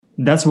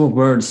that's what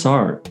words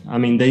are. I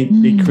mean, they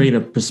create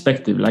a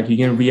perspective. Like you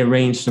can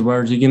rearrange the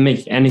words, you can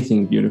make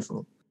anything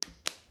beautiful.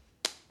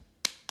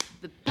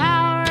 The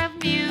power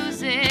of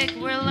music,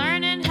 we're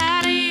learning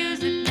how to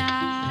use it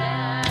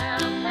now.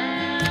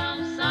 Self-help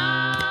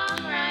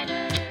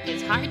songwriter.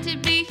 It's hard to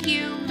be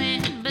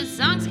human, but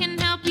songs can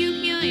help you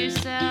heal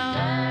yourself.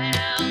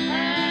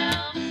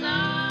 Self-help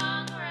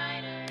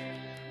songwriter.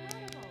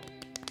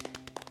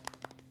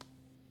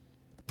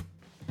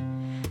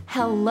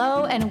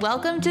 Hello and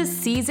welcome to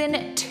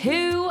season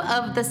 2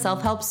 of the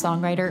Self-Help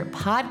Songwriter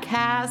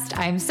podcast.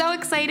 I'm so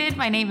excited.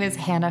 My name is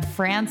Hannah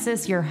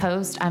Francis, your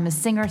host. I'm a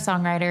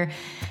singer-songwriter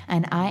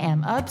and I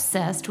am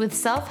obsessed with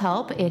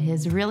self-help. It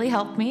has really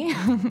helped me.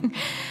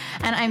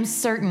 And I'm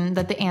certain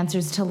that the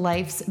answers to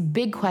life's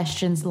big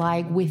questions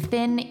lie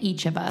within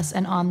each of us.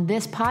 And on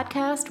this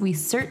podcast, we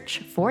search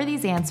for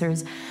these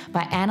answers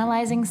by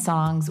analyzing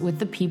songs with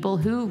the people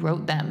who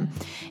wrote them.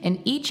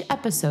 In each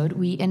episode,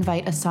 we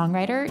invite a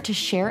songwriter to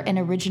share an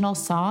original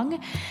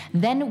song.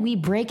 Then we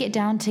break it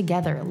down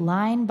together,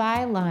 line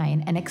by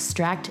line, and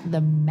extract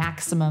the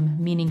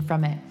maximum meaning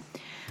from it.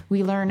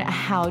 We learn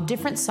how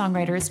different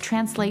songwriters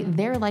translate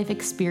their life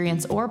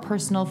experience or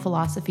personal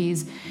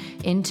philosophies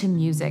into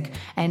music.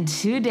 And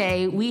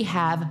today we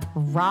have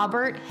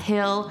Robert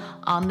Hill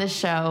on the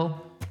show.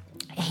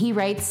 He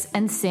writes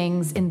and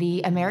sings in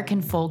the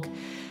American folk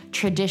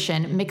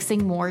tradition,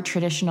 mixing more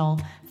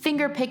traditional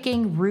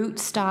finger-picking root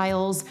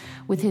styles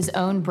with his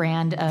own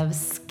brand of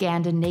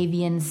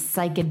Scandinavian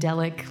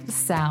psychedelic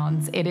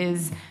sounds. It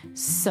is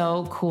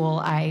so cool.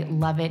 I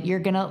love it. You're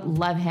gonna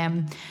love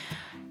him.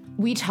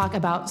 We talk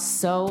about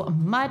so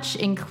much,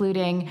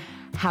 including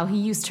how he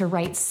used to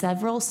write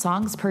several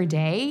songs per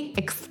day,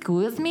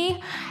 excuse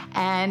me,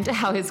 and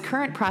how his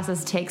current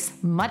process takes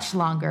much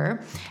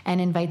longer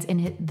and invites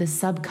in the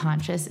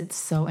subconscious. It's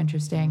so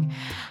interesting.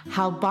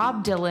 How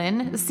Bob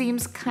Dylan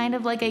seems kind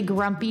of like a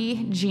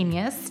grumpy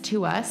genius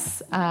to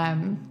us.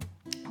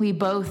 We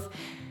both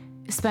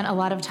spent a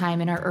lot of time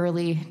in our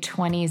early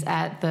 20s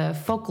at the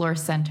Folklore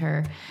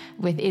Center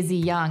with Izzy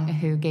Young,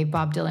 who gave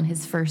Bob Dylan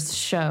his first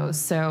show.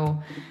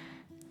 So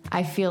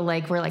I feel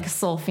like we're like a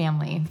soul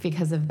family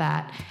because of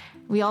that.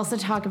 We also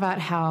talk about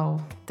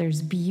how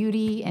there's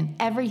beauty in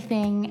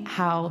everything,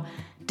 how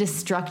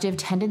destructive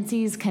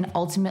tendencies can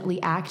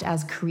ultimately act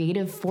as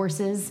creative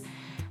forces,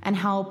 and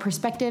how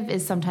perspective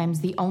is sometimes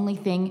the only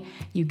thing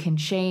you can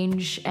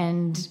change,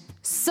 and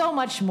so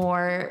much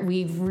more.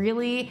 We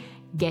really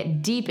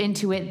get deep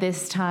into it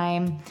this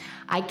time.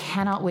 I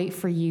cannot wait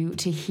for you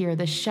to hear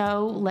the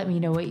show. Let me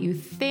know what you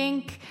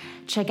think.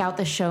 Check out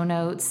the show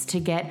notes to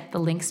get the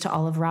links to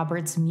all of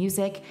Robert's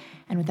music.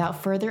 And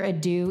without further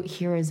ado,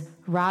 here is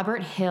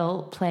Robert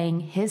Hill playing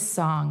his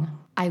song,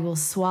 I Will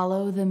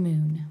Swallow the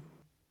Moon.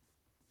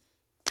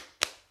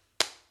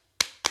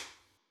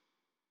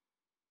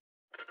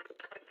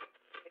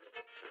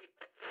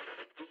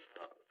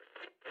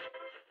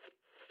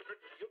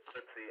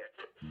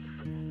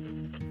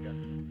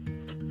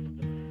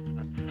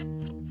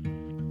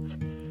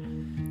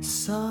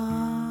 Summertime's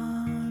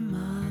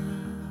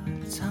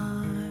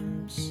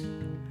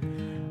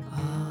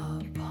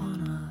upon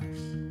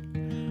us,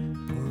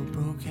 poor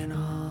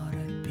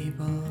broken-hearted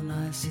people.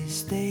 I see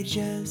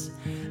stages,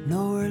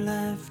 nowhere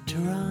left to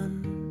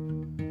run.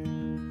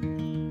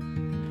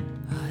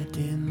 I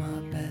did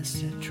my best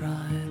to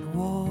try and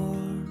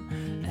warn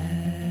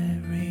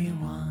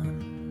everyone.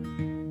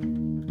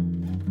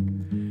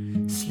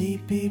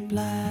 Sleepy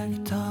black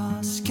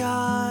tar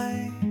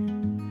sky,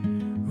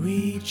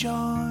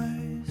 rejoice.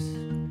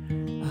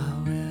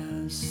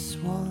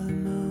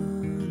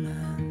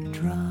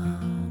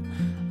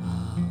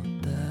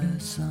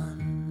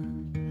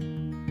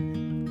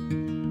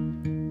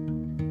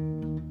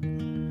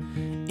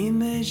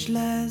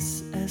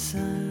 Imageless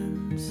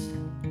essence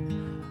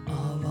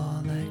of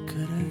all that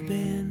could have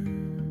been.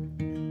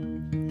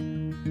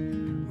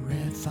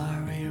 Red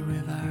fiery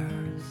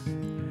rivers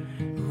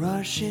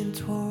rushing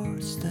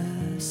towards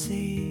the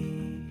sea.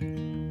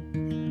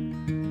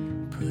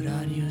 Put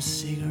out your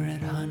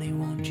cigarette, honey,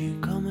 won't you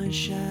come and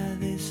share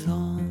this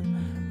home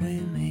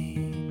with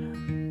me?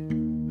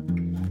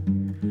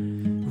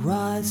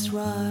 Rise,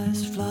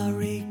 rise,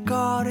 flowery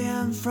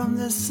guardian from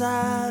the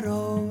sad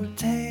old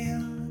tale.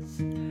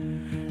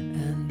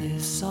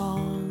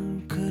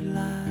 Song could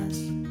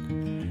last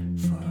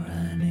for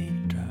an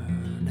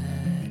eternity,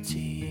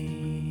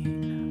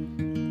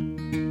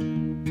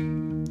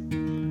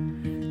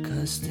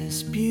 'cause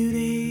there's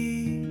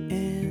beauty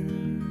in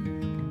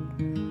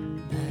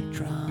that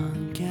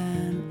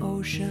drunken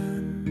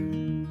ocean,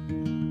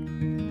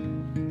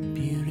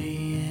 beauty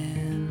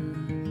in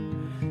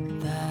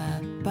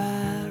that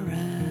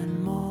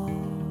barren moor,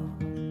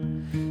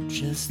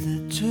 just the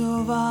two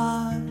of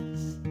us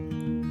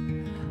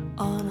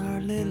on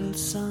our little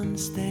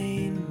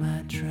sun-stained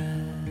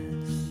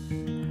mattress,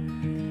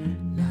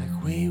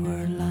 like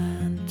wayward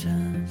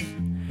lanterns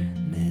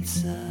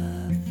midst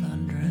a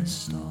thunderous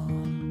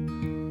storm.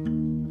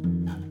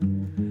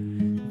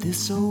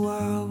 This old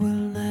world will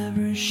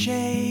never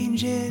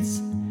change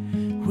its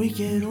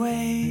wicked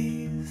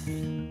ways.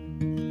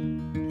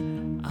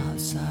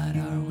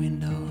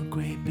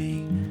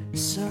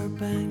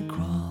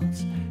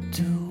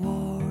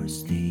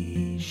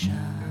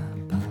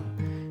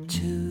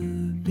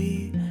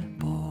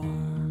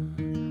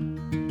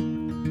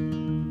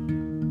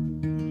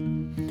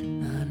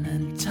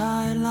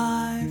 entire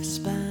life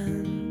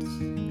spans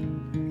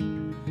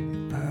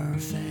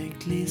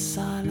perfectly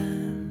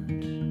silent,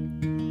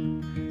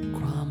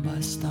 crowned by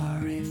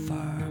starry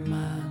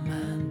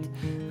firmament,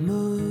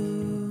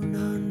 moon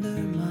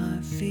under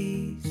my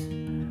feet,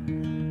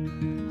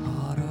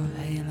 heart of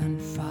hail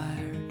and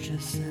fire,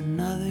 just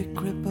another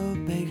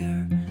crippled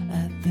beggar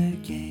at the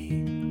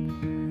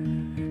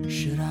gate.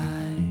 Should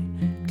I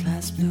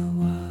clasp the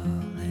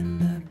world in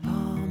the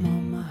palm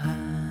of my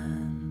hand?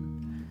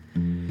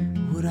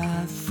 Would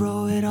I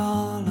throw it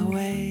all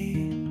away?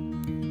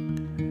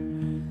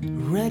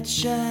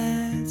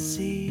 Wretched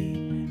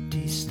sea,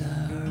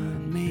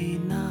 disturb me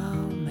now,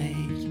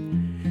 make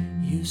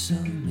use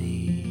of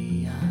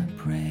me, I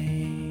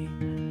pray.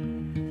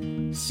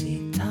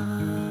 See,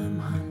 time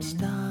hunts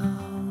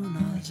down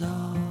us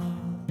all.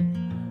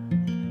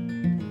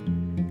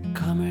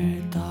 Come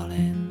here,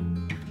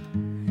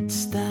 darling,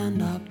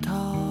 stand up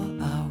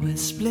tall. I will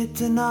split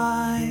the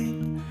night,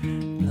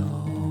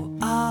 blow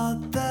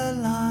out the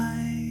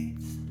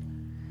lights,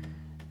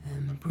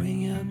 and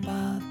bring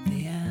about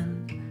the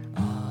end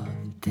of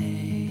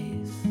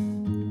days.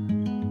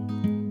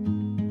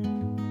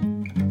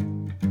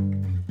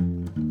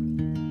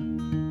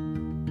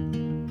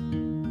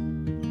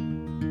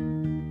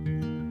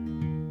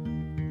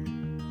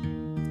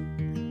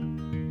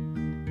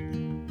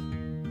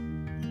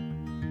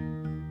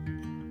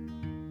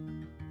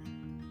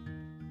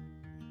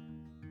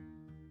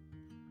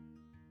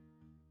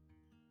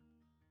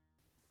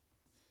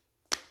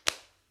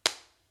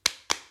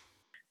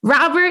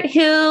 Robert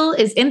Hill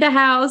is in the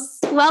house.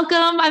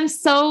 Welcome. I'm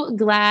so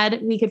glad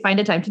we could find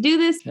a time to do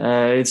this.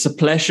 It's a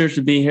pleasure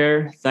to be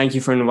here. Thank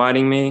you for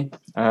inviting me.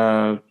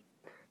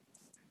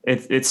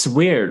 It's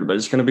weird, but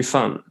it's going to be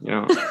fun. You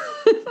know,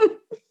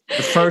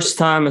 the first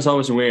time is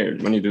always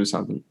weird when you do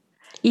something.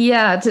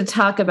 Yeah, to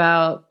talk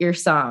about your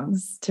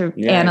songs, to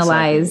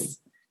analyze.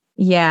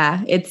 Exactly.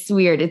 Yeah, it's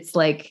weird. It's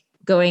like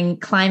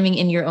climbing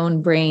in your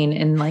own brain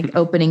and like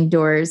opening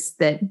doors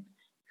that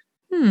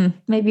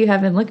maybe you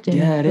haven't looked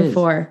in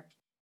before.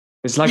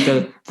 It's like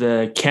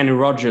the Kenny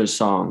Rogers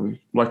song,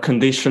 What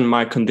Condition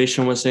My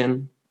Condition Was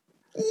In.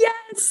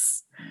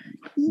 Yes.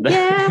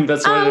 Yeah.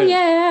 That's what it is.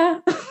 Yeah.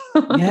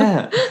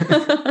 Yeah.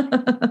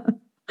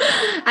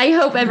 I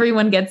hope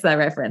everyone gets that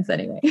reference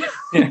anyway.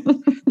 Yeah,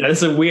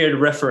 that's a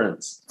weird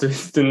reference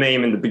to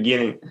name in the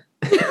beginning.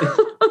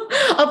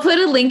 I'll put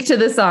a link to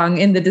the song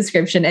in the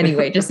description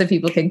anyway, just so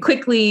people can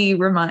quickly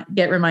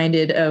get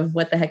reminded of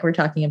what the heck we're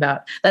talking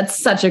about. That's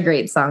such a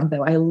great song,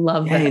 though. I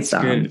love that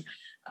song. Good.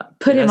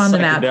 Put him on the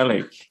map.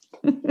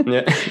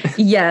 Yeah.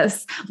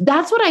 Yes.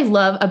 That's what I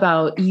love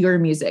about your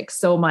music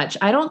so much.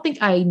 I don't think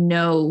I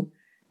know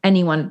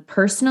anyone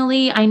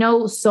personally. I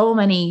know so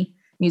many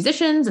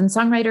musicians and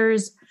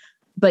songwriters,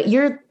 but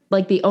you're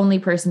like the only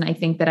person I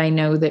think that I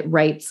know that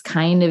writes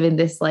kind of in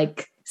this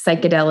like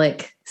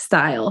psychedelic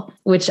style,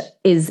 which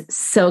is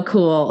so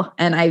cool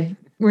and I'm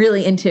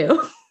really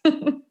into.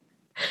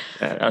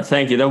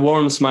 Thank you. That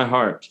warms my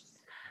heart.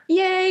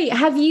 Yay.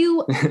 Have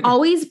you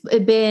always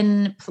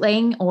been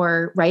playing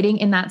or writing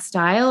in that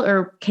style,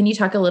 or can you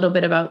talk a little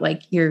bit about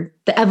like the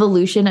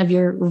evolution of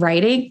your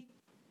writing?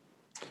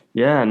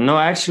 Yeah, no,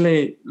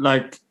 actually,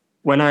 like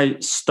when I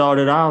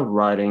started out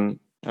writing,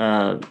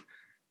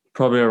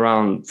 probably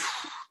around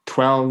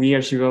 12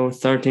 years ago,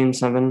 13,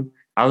 7,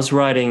 I was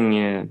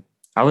writing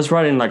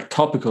like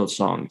topical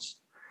songs.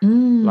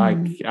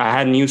 Like I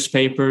had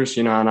newspapers,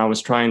 you know, and I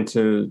was trying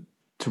to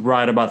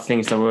write about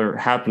things that were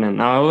happening.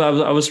 Now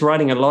I was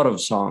writing a lot of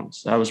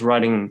songs. I was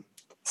writing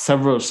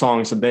several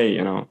songs a day,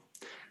 you know.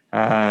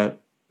 But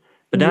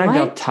then I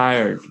got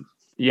tired.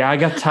 Yeah, I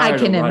got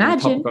tired of writing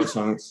topical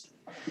songs.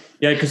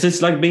 Yeah, because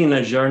it's like being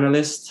a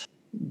journalist.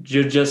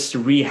 You're just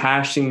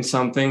rehashing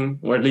something,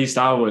 or at least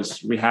I was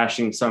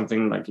rehashing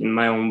something like in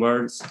my own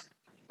words.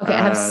 Okay,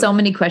 I have so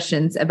many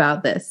questions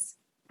about this.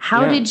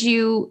 How did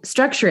you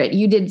structure it?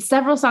 You did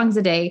several songs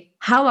a day.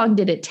 How long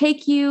did it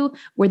take you?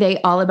 Were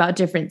they all about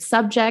different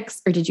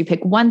subjects, or did you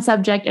pick one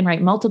subject and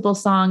write multiple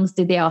songs?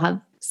 Did they all have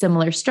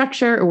similar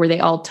structure, or were they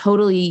all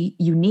totally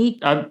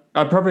unique? I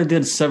probably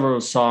did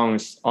several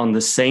songs on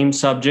the same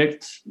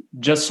subject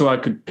just so I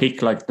could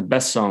pick like the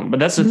best song.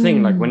 But that's the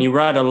thing, like when you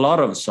write a lot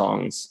of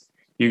songs,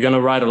 you're going to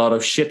write a lot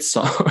of shit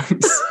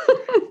songs.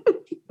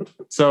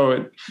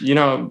 So, you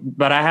know,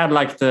 but I had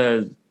like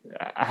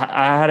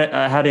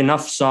I had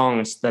enough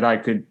songs that I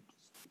could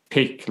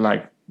pick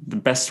like the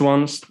best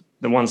ones,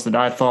 the ones that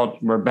I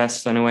thought were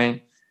best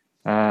anyway.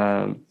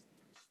 And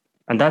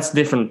that's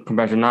different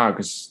compared to now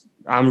because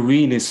I'm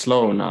really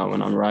slow now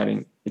when I'm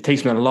writing. It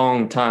takes me a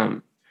long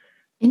time.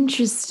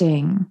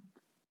 Interesting.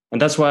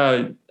 And that's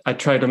why I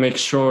try to make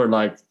sure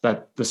like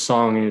that the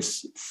song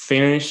is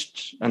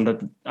finished and that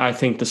I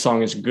think the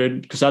song is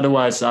good, because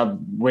otherwise I've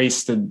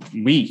wasted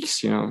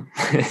weeks, you know.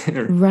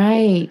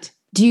 Right.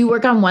 Do you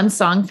work on one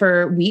song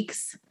for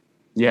weeks?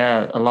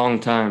 Yeah, a long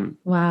time.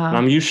 Wow. And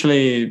I'm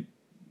usually,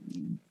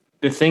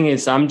 the thing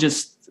is, I'm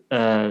just,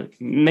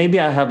 maybe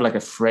I have like a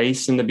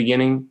phrase in the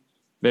beginning,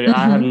 but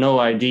I have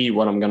no idea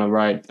what I'm going to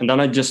write. And then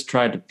I just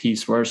try to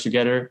piece words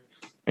together.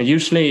 And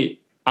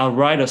usually I'll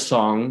write a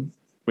song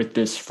with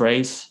this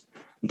phrase.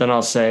 Then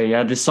I'll say,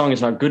 yeah, this song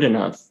is not good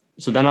enough.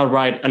 So then I'll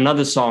write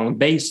another song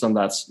based on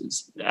that.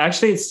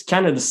 Actually, it's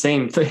kind of the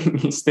same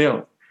thing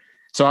still.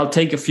 So I'll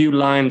take a few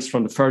lines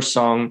from the first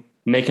song,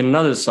 make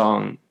another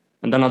song,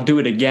 and then I'll do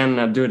it again.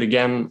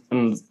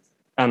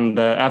 And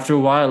after a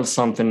while,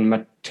 something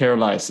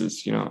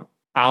materializes,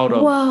 out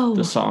of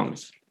the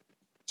songs.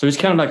 So it's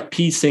kind of like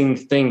piecing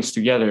things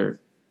together.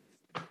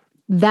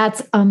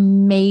 That's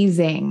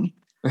amazing.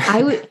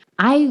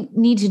 I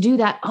need to do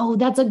that. Oh,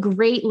 that's a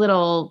great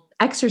little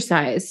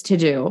exercise to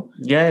do.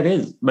 Yeah, it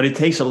is. But it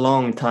takes a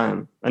long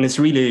time. And it's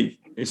really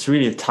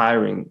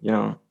tiring,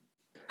 I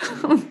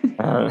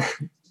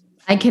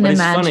can imagine.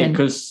 It's funny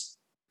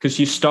because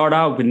you start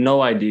out with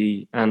no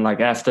idea. And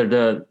like after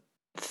the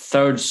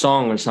third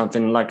song or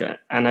something, like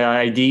an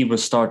idea will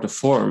start to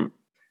form.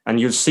 And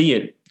you'll see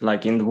it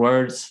like in the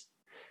words.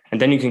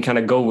 And then you can kind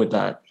of go with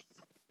that.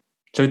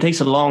 So it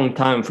takes a long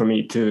time for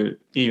me to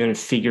even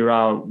figure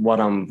out what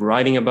I'm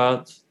writing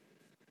about.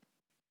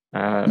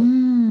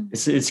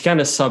 It's kind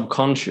of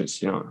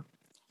subconscious,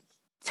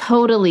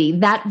 Totally.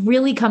 That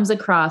really comes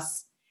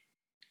across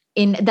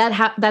in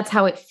that. That's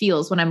how it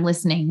feels when I'm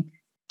listening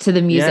to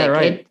the music. Yeah,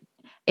 right.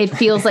 It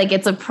feels like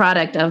it's a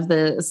product of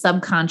the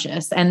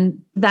subconscious.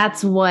 And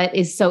that's what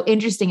is so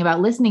interesting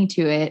about listening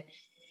to it.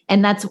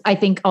 And that's, I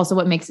think, also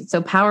what makes it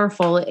so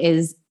powerful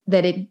is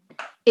that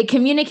it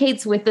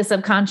communicates with the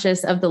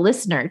subconscious of the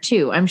listener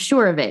too. I'm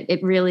sure of it.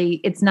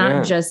 It's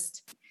not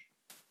just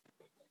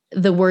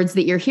the words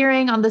that you're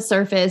hearing on the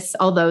surface,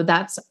 although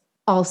that's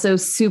also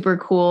super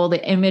cool,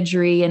 the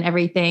imagery and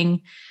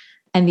everything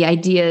and the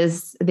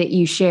ideas that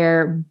you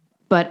share.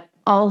 But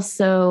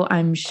also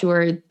I'm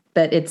sure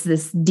that it's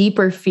this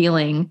deeper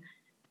feeling.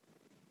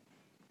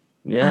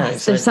 Yeah.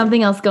 Exactly. There's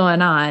something else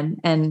going on.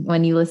 And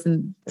when you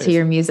listen to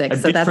your music,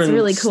 so that's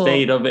really cool.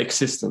 State of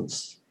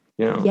existence.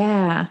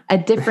 Yeah. A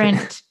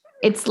different,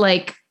 it's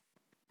like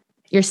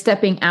you're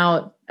stepping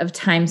out of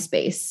time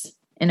space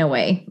in a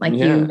way, like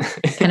you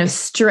kind of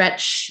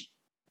stretch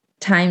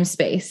time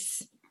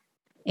space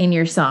in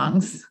your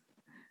songs.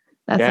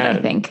 That's what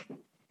I think.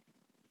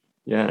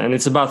 Yeah. And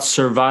it's about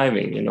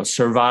surviving,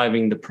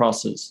 surviving the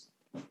process.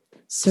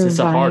 It's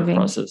a hard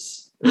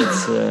process.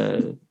 It's,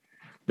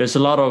 there's a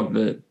lot of,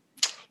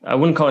 I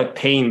wouldn't call it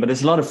pain, but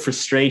there's a lot of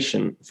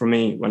frustration for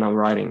me when I'm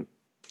writing.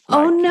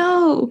 Oh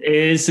no.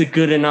 Is it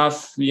good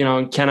enough?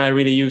 Can I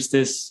really use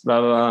this? Blah,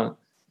 blah, blah.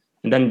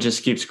 And then it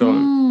just keeps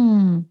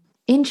going.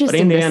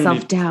 Interesting. The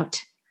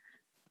self-doubt.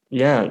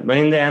 Yeah. But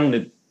in the end,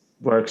 it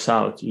works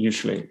out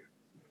usually.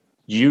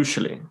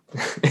 Usually.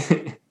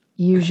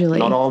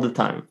 Not all the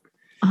time.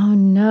 Oh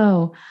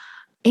no.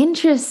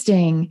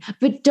 Interesting.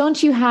 But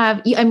don't you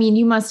have,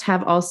 you must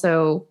have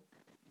also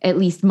at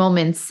least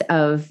moments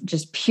of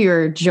just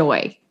pure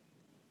joy.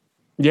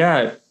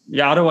 Yeah.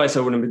 Yeah, otherwise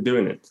I wouldn't be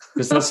doing it.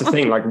 Because that's the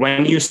thing. Like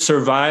when you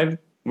survive,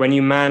 when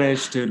you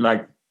manage to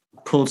like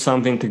pull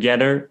something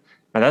together,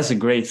 that's a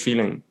great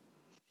feeling.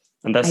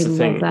 And that's the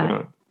thing.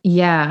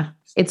 Yeah,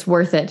 it's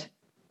worth it.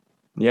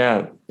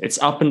 Yeah,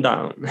 it's up and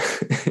down.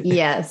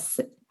 Yes.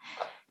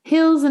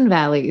 Hills and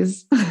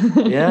valleys.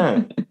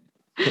 Yeah,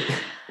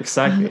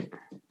 exactly.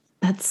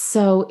 That's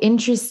so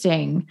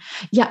interesting.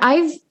 Yeah,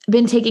 I've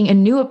been taking a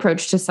new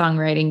approach to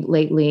songwriting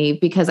lately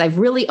because I've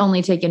really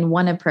only taken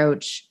one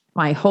approach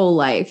my whole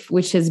life,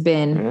 which has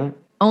been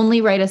only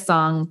write a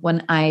song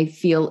when I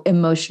feel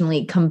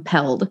emotionally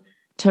compelled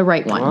to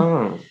write one.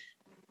 Oh.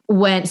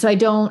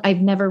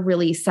 I've never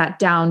really sat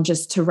down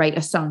just to write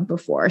a song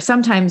before.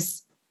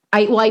 Sometimes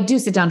I do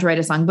sit down to write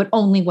a song, but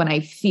only when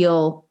I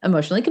feel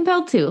emotionally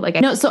compelled to.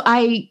 So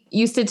I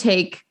used to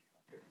take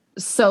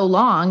so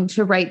long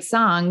to write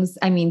songs.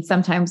 I mean,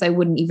 sometimes I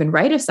wouldn't even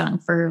write a song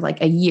for like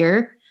a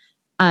year.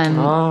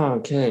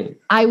 Okay.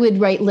 I would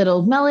write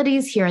little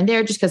melodies here and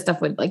there just because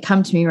stuff would like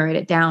come to me, write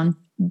it down,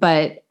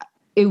 but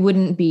it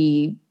wouldn't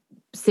be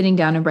sitting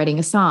down and writing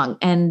a song.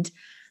 And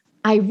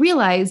I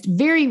realized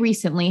very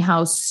recently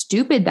how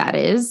stupid that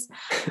is.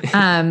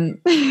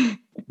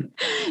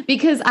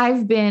 Because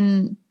I've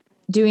been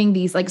doing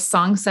these like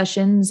song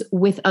sessions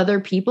with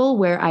other people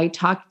where I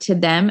talk to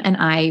them and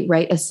I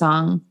write a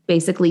song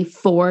basically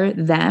for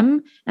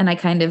them. And I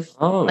kind of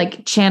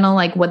like channel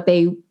like what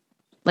they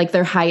like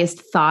their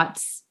highest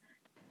thoughts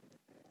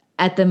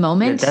at the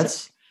moment.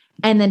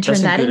 And then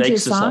turn that into a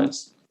song.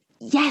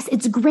 Yes,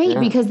 it's great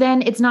because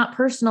then it's not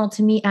personal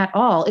to me at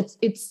all.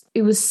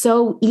 It was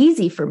so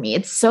easy for me.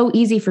 It's so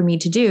easy for me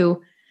to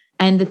do.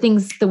 And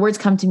the words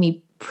come to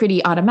me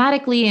pretty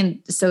automatically. And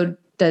so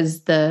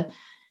does the,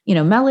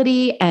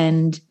 melody.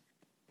 And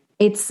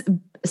it's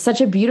such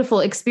a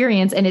beautiful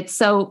experience and it's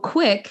so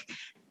quick.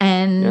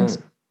 And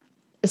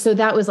so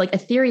that was like a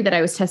theory that I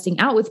was testing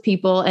out with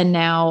people. And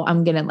now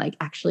I'm going to like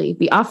actually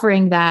be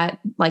offering that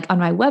like on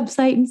my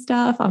website and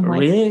stuff. I'm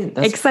like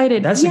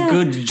excited. That's a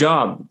good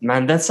job,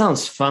 man. That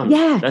sounds fun.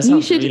 Yeah. That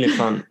sounds really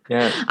fun.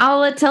 Yeah.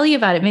 I'll tell you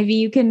about it. Maybe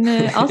you can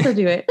also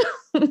do it.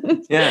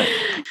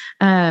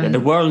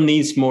 The world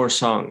needs more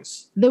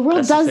songs. The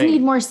world does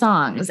need more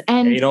songs.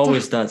 And it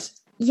always does.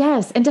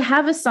 Yes. And to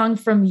have a song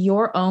from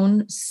your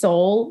own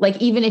soul,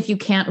 like even if you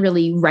can't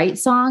really write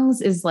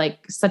songs, is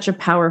like such a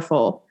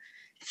powerful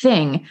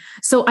thing.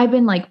 So I've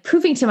been like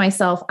proving to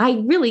myself,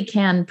 I really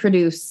can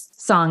produce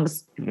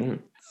songs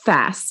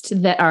fast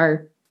that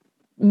are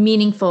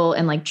meaningful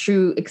and like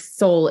true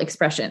soul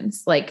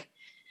expressions. Like,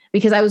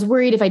 because I was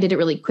worried if I did it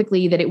really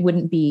quickly that it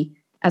wouldn't be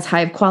as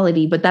high of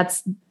quality, but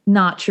that's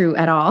not true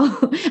at all.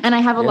 And I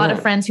have a lot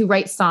of friends who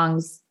write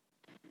songs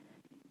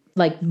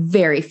like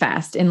very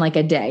fast in like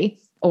a day,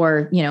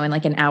 or, you know, in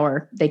like an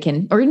hour they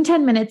can, or in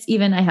 10 minutes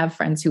even. I have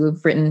friends who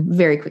have written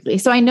very quickly.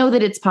 So I know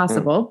that it's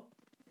possible.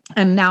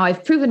 And now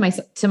I've proven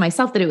to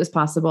myself that it was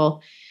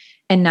possible.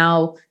 And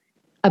now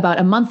about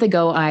a month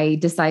ago, I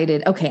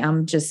decided, okay,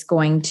 I'm just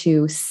going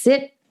to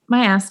sit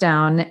my ass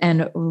down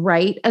and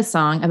write a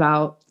song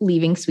about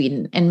leaving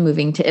Sweden and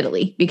moving to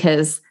Italy,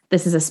 because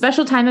this is a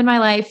special time in my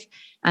life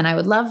and I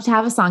would love to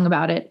have a song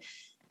about it.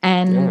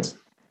 And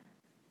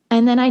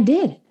then I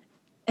did.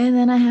 And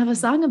then I have a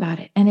song about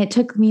it, and it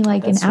took me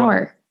like an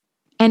hour,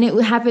 and it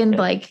happened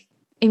like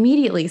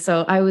immediately.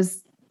 So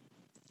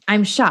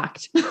I'm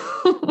shocked.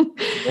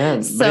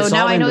 So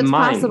now I know it's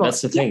possible.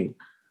 That's the thing.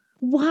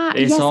 Why?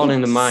 It's all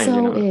in the mind.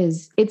 So you know?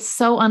 It's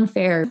so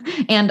unfair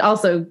and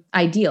also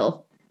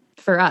ideal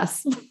for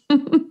us.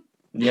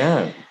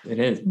 Yeah, it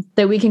is.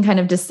 That we can kind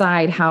of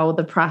decide how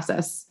the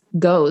process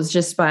goes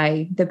just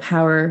by the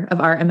power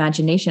of our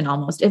imagination.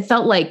 Almost, it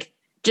felt like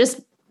just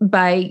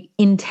by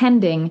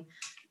intending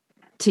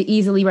to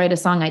easily write a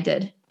song, I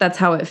did. That's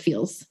how it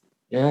feels.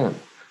 Yeah,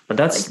 but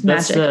that's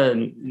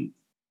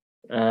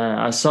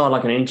I saw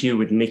like an interview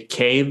with Nick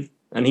Cave,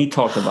 and he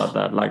talked about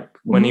that. Like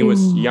when he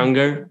was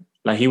younger,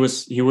 like he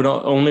would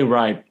only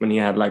write when he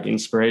had like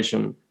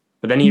inspiration,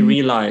 but then he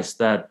realized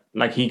that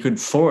like he could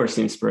force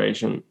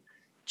inspiration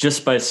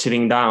just by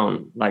sitting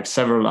down like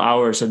several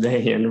hours a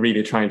day and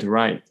really trying to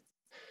write.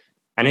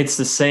 And it's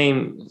the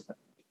same.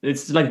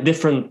 It's like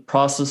different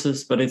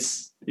processes, but it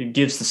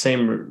gives the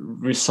same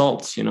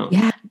results, you know?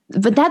 Yeah.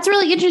 But that's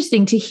really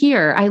interesting to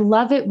hear. I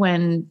love it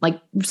when like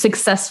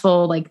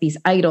successful, like these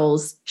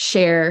idols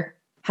share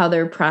how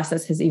their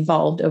process has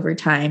evolved over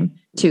time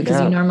too. Cause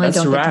you normally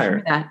don't get to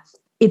hear that.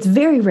 It's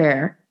very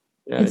rare.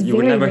 Yeah, you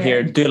would never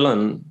hear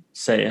Dylan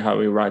say how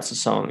he writes a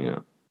song, you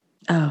know?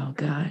 Oh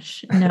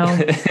gosh. No,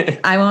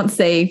 I won't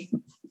say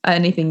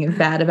anything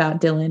bad about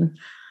Dylan.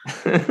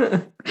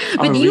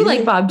 But you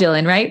like Bob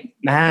Dylan, right?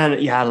 Man,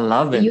 yeah, I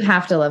love it. You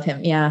have to love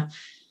him. Yeah.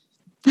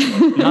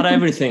 Not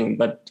everything,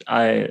 but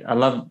I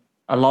love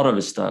a lot of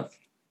his stuff.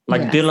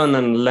 Like Dylan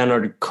and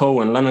Leonard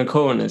Cohen. Leonard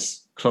Cohen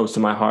is close to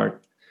my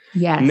heart.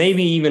 Yeah.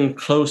 Maybe even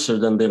closer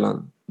than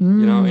Dylan, you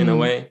know, in a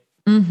way.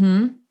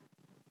 Mm-hmm.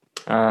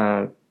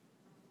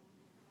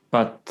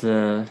 But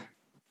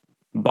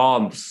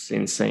Bob's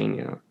insane,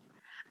 you know.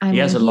 He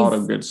has a lot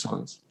of good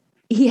songs.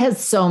 He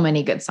has so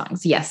many good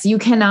songs. Yes, you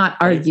cannot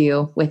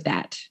argue with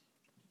that.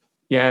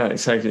 Yeah,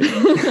 exactly.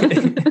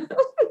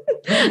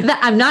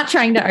 I'm not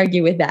trying to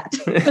argue with that.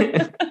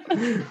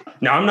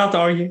 No, I'm not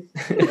arguing.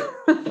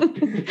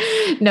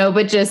 No,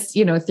 but just,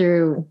 you know,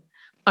 through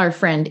our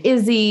friend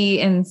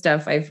Izzy and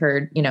stuff, I've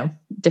heard, you know,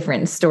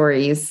 different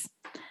stories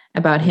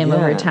about him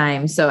over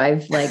time. So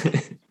I've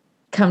like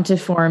come to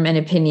form an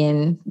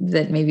opinion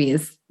that maybe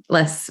is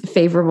less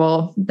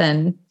favorable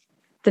than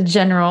the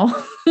general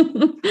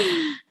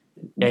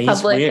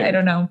public. Weird. I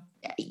don't know.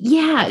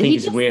 Yeah. I think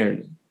he's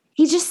weird.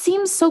 He just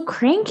seems so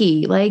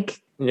cranky.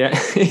 Like,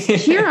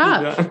 cheer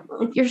up. Yeah.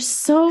 You're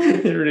so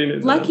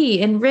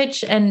lucky and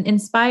rich and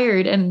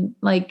inspired and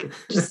like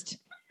just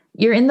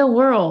you're in the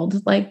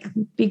world. Like,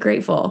 be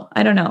grateful.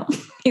 I don't know.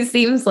 He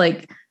seems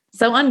like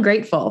so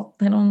ungrateful.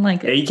 I don't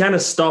like it. Yeah, he kind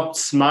of stopped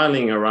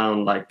smiling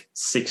around like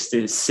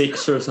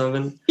 66 or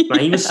something. But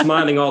he was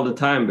smiling all the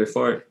time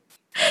before.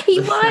 He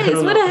was.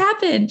 What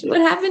happened?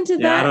 What happened to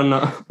that? I don't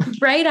know.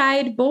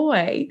 Bright-eyed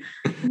boy.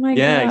 Oh my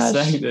gosh.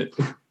 Exactly.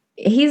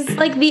 He's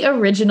like the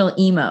original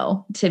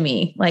emo to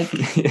me. Like,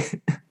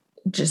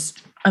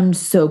 just, I'm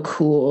so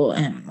cool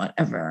and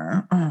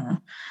whatever.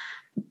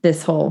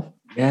 This whole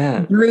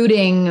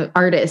brooding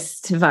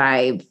artist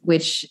vibe,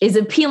 which is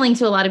appealing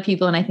to a lot of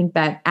people. And I think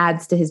that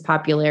adds to his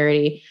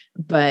popularity.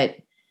 But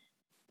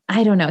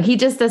I don't know. He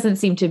just doesn't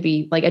seem to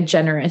be like a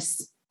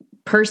generous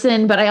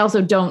person, but I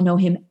also don't know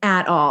him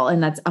at all.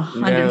 And that's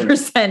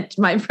 100%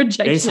 my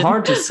projection. It's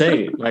hard to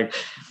say. Like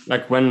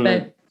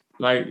when,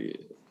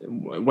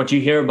 what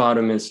you hear about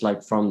him is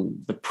like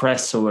from the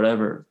press or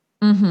whatever.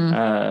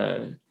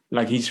 Mm-hmm.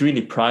 Like he's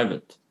really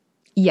private.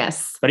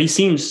 Yes. But he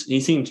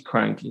seems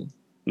cranky.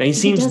 Now he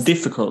seems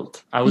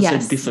difficult. I would say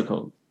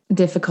difficult.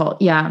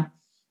 Difficult. Yeah.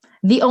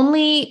 The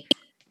only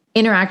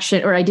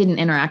interaction, or I didn't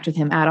interact with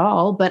him at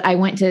all, but I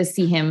went to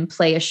see him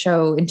play a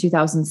show in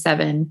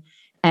 2007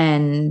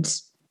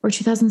 or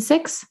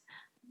 2006.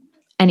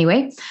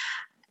 Anyway.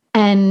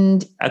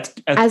 And at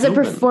as Bloomington. a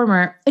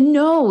performer,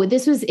 no,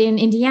 this was in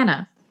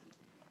Indiana.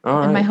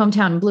 In my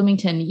hometown,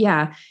 Bloomington.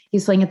 Yeah. He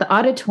was playing at the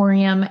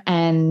auditorium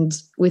and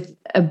with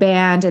a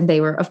band, and they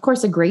were, of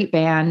course, a great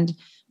band,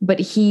 but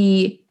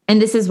he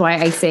And this is why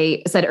I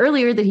said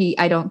earlier that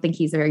I don't think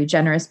he's a very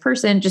generous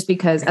person, just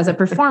because as a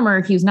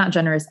performer, he was not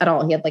generous at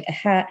all. He had like a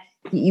hat.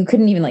 You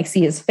couldn't even like see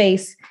his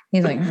face.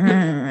 He's like,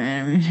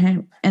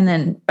 and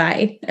then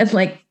bye. It's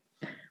like,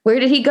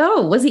 where did he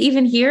go? Was he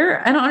even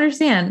here? I don't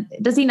understand.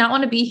 Does he not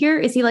want to be here?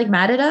 Is he like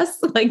mad at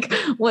us?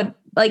 What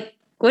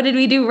did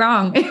we do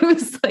wrong? It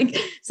was like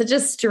such a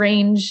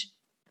strange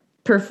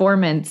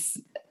performance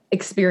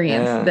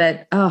experience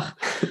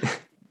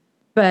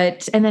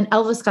and then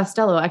Elvis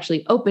Costello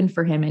actually opened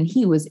for him and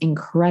he was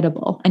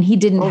incredible. And he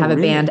didn't have a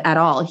band at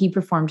all. He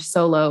performed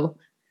solo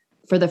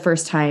for the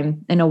first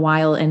time in a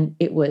while and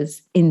it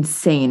was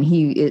insane.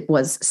 It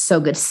was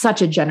so good,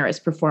 such a generous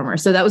performer.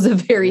 So that was a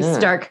very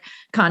stark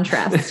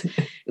contrast,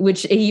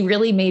 which he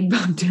really made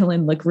Bob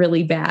Dylan look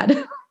really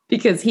bad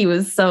because he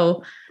was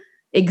so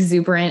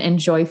exuberant and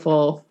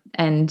joyful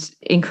and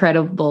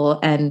incredible.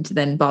 And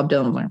then Bob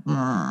Dylan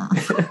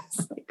was like,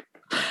 it's like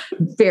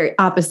very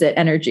opposite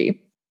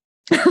energy.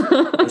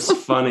 That's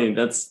funny.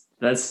 That's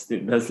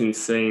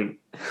insane.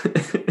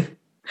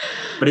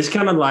 But it's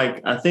kind of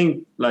like, I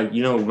think, like,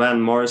 you know,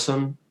 Van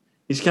Morrison,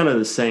 he's kind of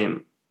the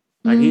same.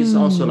 Like, he's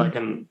also like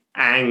an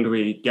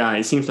angry guy.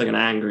 He seems like an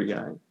angry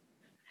guy.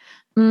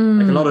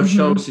 Like a lot of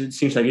shows, it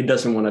seems like he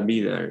doesn't want to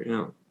be there, you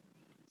know?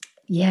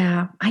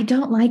 Yeah, I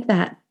don't like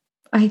that.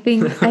 I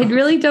think I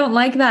really don't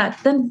like that.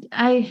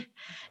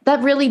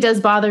 That really does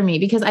bother me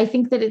because I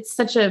think that it's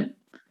such a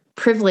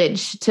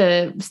privilege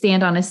to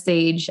stand on a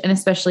stage. And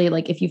especially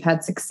like if you've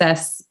had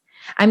success,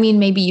 I mean,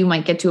 maybe you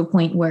might get to a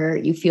point where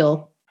you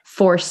feel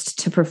forced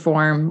to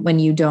perform when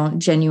you don't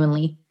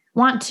genuinely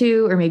want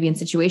to, or maybe in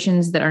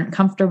situations that aren't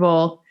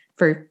comfortable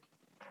for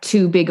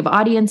too big of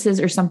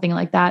audiences or something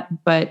like that.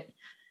 But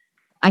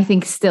I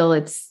think still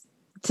it's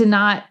to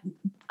not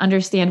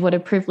understand what a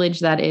privilege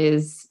that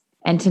is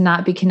and to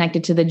not be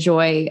connected to the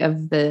joy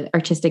of the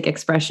artistic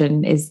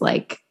expression is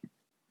like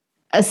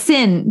a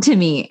sin to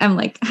me. I'm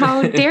like,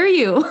 how dare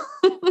you?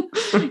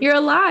 You're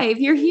alive.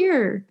 You're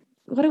here.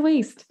 What a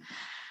waste.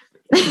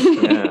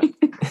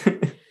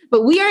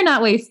 But we are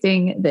not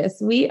wasting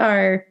this. We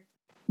are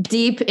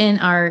deep in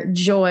our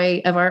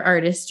joy of our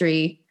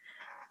artistry.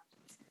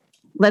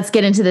 Let's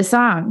get into the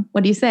song.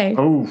 What do you say?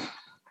 Oh,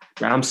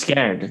 I'm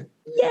scared.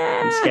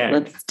 Yeah, I'm scared.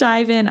 Let's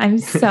dive in. I'm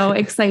so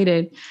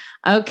excited.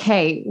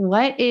 Okay,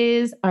 what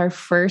is our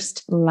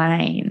first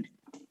line?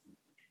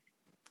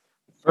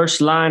 First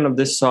line of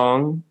this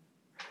song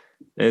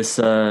is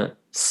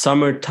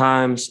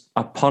 "Summertime's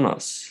upon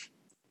us."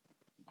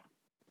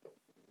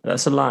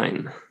 That's a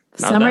line.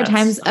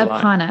 Summertime's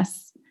upon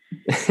us.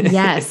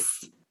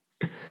 Yes.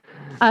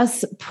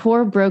 Us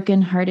poor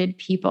broken-hearted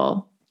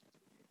people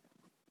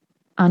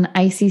on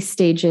icy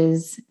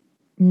stages,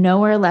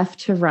 nowhere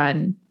left to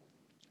run.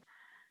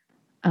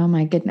 Oh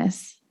my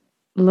goodness.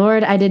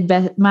 Lord, I did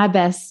my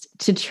best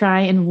to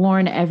try and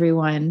warn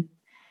everyone.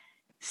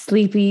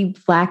 Sleepy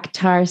black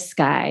tar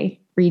sky,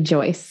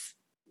 rejoice.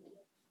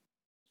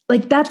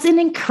 Like that's an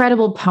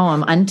incredible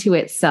poem unto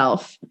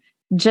itself.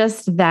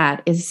 Just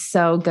that is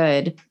so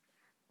good.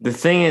 The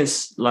thing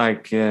is,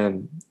 like,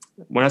 when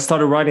I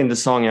started writing the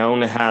song, I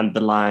only had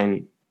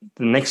the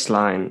next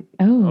line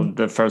of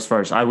the first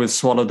verse. I will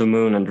swallow the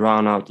moon and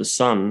drown out the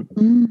sun.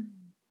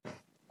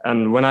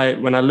 And when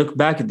I look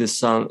back at this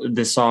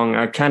song,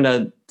 I kind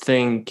of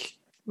think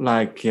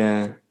like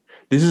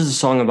this is a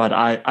song about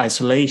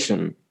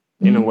isolation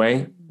in a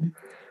way.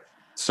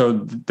 So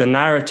the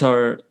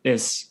narrator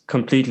is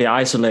completely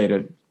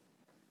isolated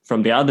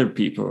from the other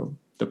people,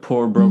 the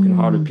poor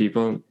broken-hearted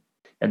people.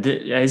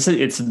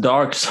 It's a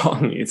dark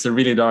song. It's a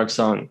really dark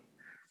song.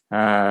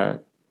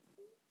 So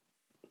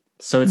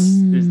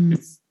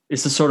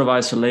it's a sort of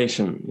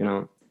isolation, you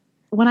know.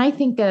 When I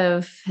think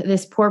of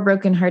this poor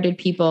broken-hearted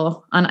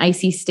people on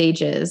icy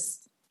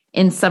stages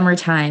in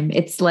summertime,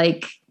 it's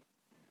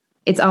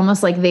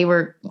almost like they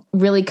were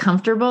really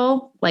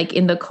comfortable, like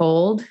in the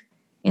cold,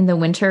 in the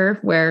winter,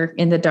 where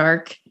in the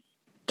dark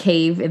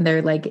cave in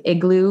their like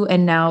igloo,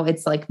 and now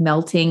it's like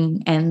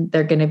melting, and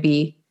they're going to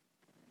be,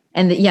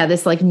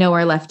 this like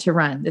nowhere left to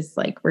run. This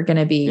like we're going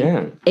to be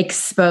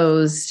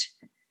exposed,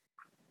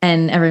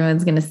 and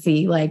everyone's going to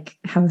see like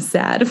how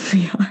sad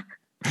we are.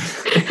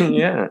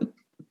 Yeah.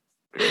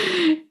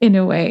 In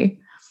a way,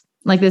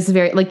 like this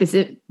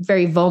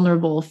very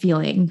vulnerable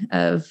feeling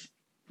of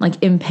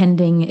like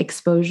impending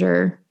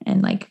exposure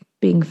and like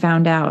being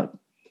found out.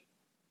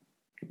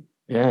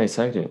 Yeah,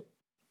 exactly.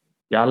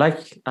 Yeah, I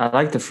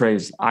like the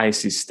phrase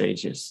 "icy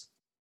stages."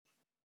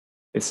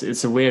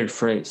 It's a weird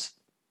phrase.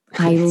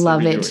 I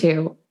love it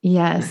too.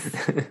 Yes,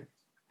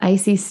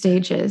 icy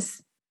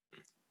stages.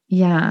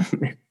 Yeah,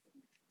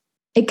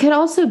 it could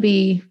also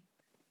be.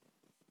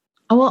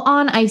 Oh, well,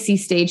 on icy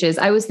stages,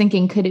 I was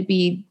thinking, could it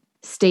be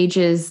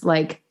stages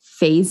like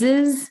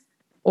phases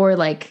or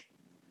like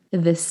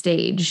the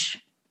stage,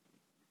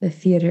 the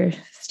theater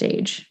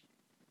stage?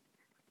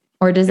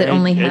 Or does it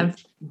only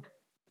have...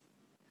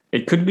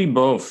 It could be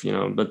both, you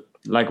know, but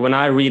like when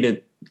I read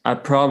it, I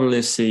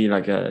probably see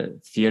like a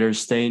theater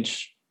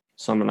stage,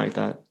 something like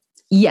that.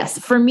 Yes.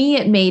 For me,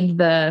 it made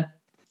the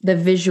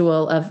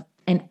visual of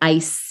an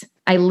ice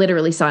I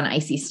literally saw an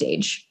icy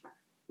stage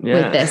Yeah.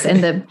 with this.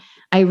 And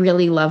I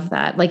really love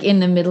that. Like in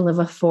the middle of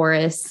a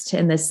forest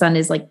and the sun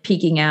is like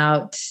peeking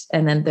out.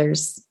 And then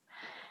there's,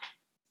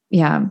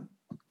 yeah.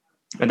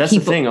 And that's the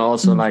thing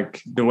also,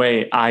 like the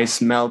way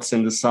ice melts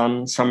in the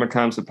sun,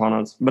 summertime's upon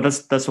us. But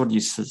that's what you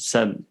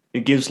said.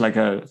 It gives like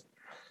a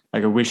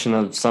vision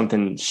of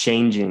something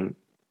changing,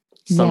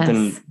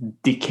 something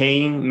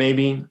decaying,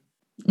 maybe.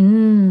 You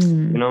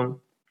know?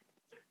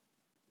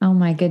 Oh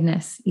my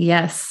goodness.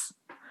 Yes.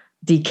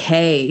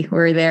 Decay.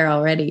 We're there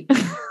already.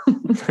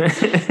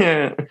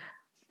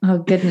 Oh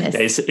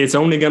goodness. It's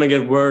only gonna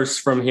get worse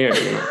from here.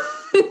 You know?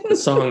 The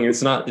song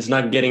is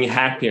not getting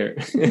happier.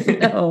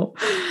 No.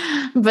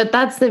 But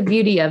that's the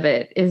beauty of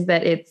it, is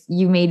that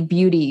you made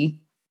beauty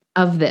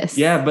of this.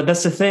 Yeah, but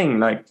that's the thing,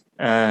 like,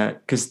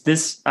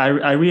 because I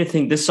really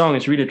think this song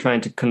is really trying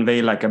to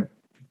convey like a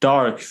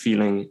dark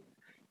feeling,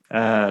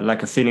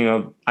 like a feeling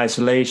of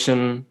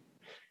isolation.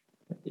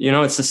 You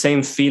know, it's the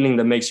same feeling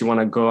that makes you want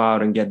to go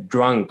out and get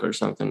drunk or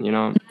something. You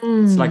know,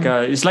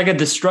 it's like a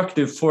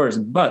destructive force,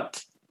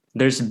 but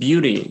there's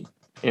beauty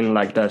in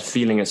like that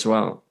feeling as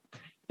well.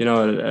 You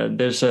know,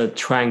 there's a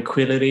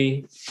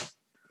tranquility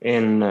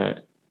in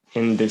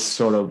this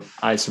sort of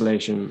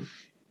isolation,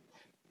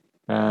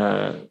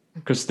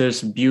 because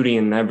there's beauty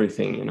in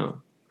everything, you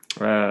know.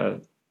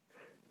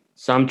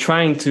 So I'm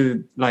trying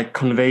to like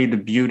convey the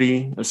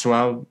beauty as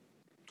well.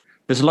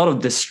 There's a lot of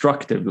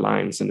destructive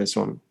lines in this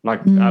one.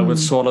 Like, I will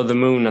swallow the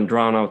moon and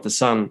drown out the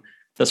sun.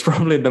 That's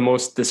probably the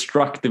most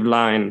destructive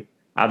line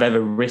I've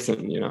ever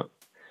written, you know.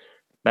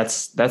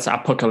 That's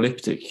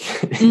apocalyptic.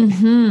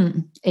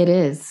 It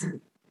is.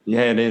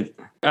 Yeah, it is.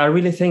 I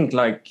really think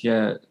like,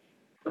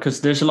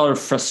 because there's a lot of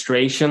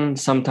frustration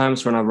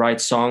sometimes when I write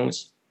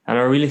songs. And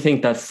I really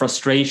think that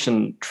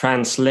frustration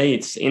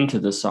translates into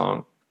the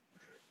song.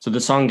 So the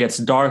song gets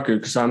darker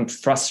because I'm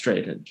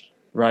frustrated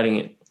writing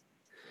it,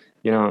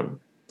 you know.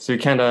 So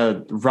it kind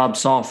of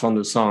rubs off on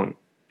the song.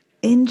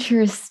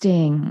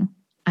 Interesting.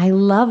 I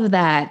love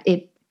that.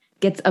 It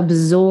gets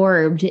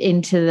absorbed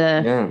into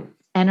the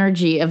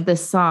energy of the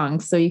song.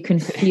 So you can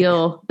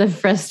feel the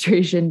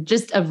frustration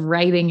just of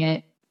writing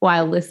it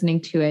while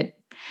listening to it.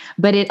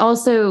 But it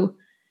also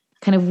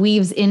kind of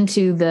weaves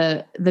into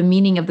the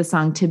meaning of the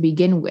song to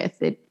begin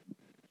with. It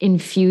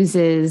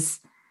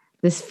infuses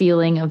this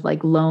feeling of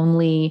like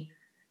lonely,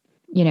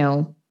 you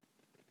know,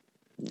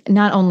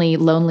 not only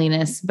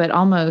loneliness, but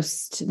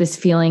almost this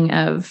feeling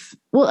of,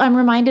 well, I'm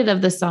reminded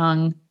of the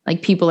song,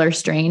 like People Are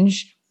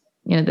Strange,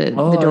 you know, the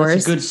Doors.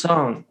 That's a good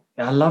song.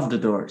 I love the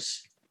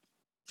Doors.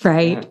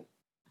 Right.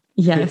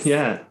 Yeah. Yes.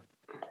 Yeah.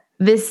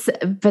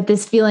 But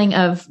this feeling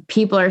of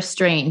people are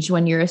strange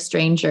when you're a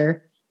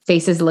stranger,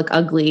 faces look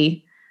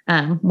ugly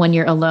when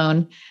you're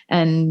alone.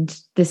 And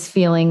this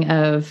feeling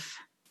of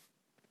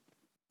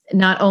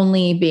not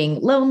only being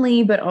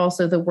lonely, but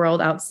also the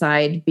world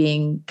outside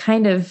being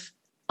kind of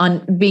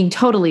being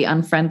totally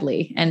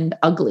unfriendly and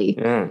ugly.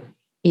 Yeah.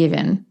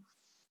 Even.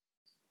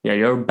 Yeah,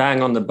 you're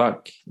bang on the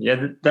buck.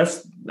 Yeah,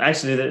 that's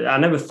actually, I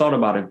never thought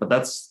about it, but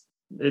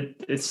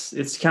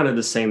it's kind of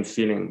the same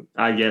feeling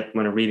I get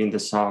when I'm reading the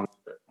song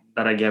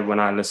that I get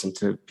when I listen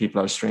to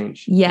People Are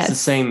Strange. Yes. It's the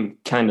same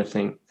kind of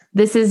thing.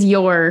 This is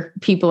your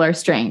People Are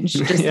Strange.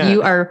 Just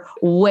you are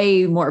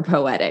way more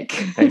poetic.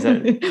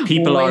 Exactly.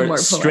 People are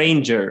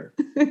stranger.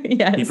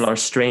 Yes. People are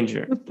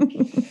stranger.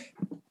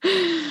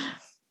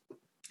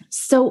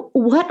 So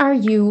what are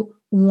you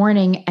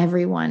warning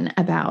everyone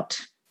about?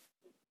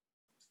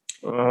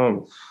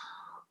 Oh,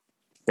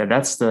 yeah,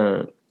 that's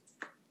the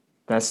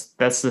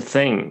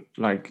thing.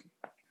 Like,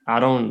 I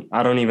don't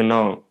even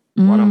know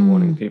what I'm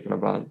warning people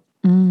about.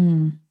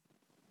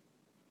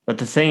 But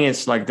the thing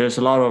is, like, there's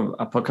a lot of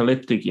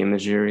apocalyptic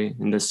imagery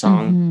in this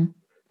song.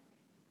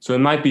 So it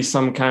might be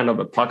some kind of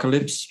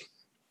apocalypse.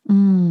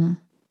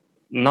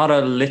 Not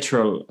a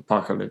literal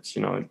apocalypse,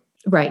 you know.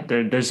 Right.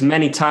 There's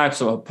many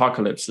types of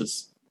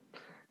apocalypses.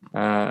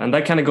 And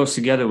that kind of goes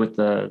together with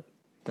the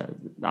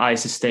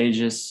icy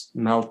stages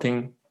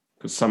melting,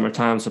 because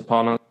summertime's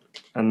upon us,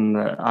 and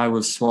I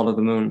will swallow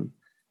the moon.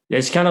 Yeah,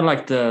 it's kind of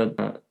like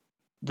the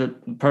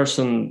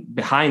person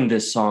behind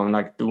this song,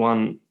 like the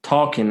one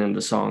talking in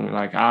the song,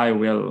 like I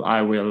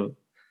will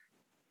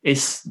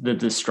is the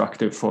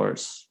destructive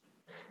force,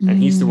 and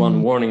he's the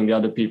one warning the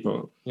other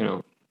people, you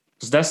know.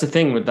 Because that's the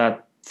thing with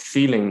that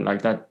feeling,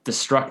 like that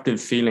destructive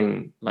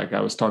feeling, like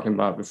I was talking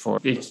about before.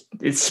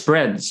 It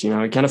spreads, you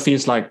know. It kind of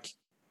feels like,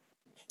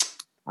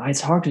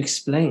 it's hard to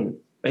explain.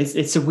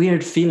 It's a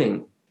weird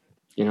feeling,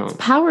 you know. It's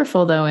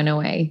powerful though, in a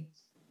way,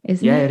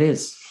 isn't it? Yeah, it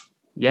is.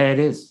 Yeah, it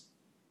is.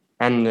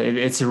 And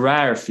it's a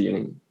rare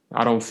feeling.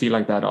 I don't feel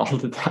like that all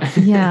the time.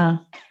 Yeah.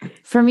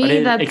 For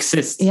me, that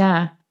exists.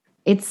 Yeah.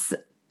 It's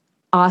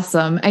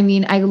awesome. I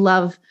mean, I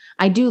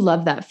do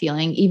love that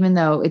feeling, even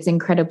though it's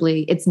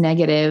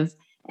negative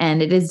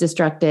and it is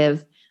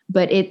destructive,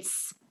 but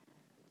it's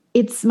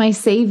my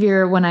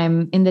savior when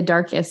I'm in the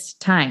darkest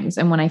times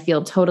and when I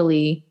feel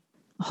totally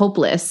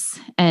hopeless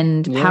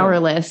and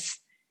powerless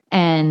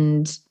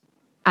and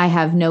I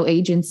have no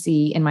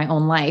agency in my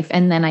own life.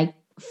 And then I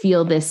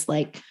feel this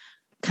like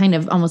kind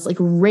of almost like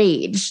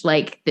rage,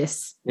 like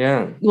this,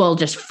 well,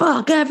 just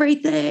fuck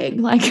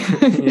everything. Like,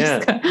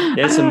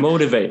 it's a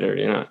motivator,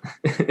 you know.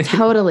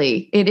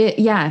 Totally.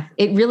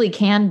 It really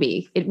can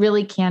be. It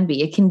really can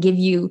be. It can give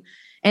you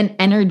an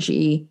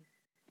energy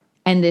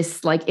and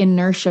this like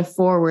inertia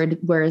forward,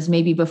 whereas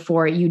maybe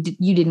before you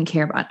didn't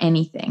care about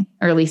anything,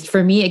 or at least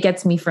for me, it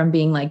gets me from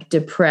being like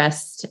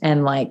depressed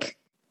and like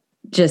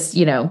just,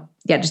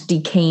 just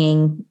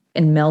decaying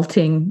and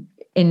melting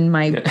in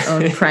my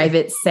own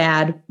private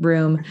sad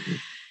room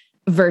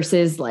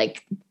versus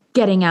like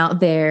getting out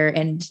there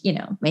and,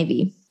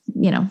 maybe,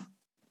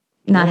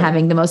 not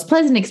having the most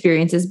pleasant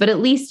experiences, but at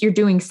least you're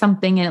doing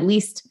something, and at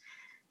least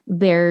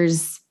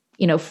there's,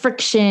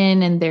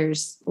 friction, and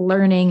there's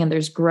learning, and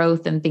there's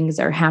growth, and things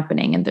are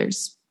happening, and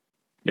there's.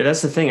 Yeah,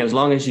 that's the thing. As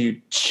long as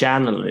you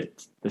channel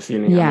it, the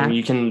feeling, I mean,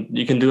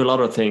 you can do a lot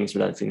of things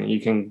with that feeling. You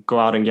can go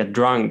out and get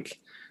drunk,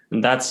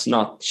 and that's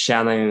not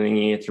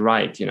channeling it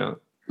right,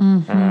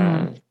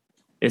 Mm-hmm.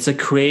 It's a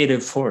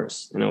creative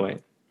force in a way,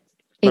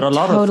 but a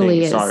lot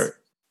totally of things are.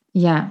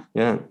 Yeah.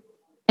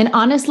 And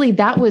honestly,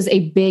 that was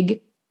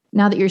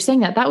now that you're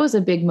saying that was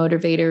a big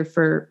motivator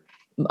for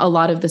a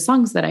lot of the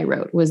songs that I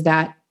wrote, was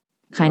that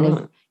kind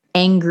of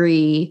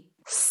angry,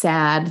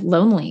 sad,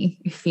 lonely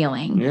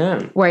feeling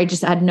where I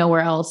just had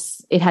nowhere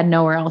else. It had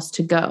nowhere else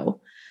to go.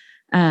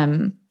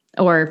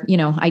 Or,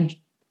 I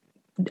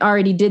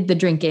already did the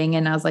drinking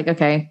and I was like,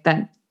 okay,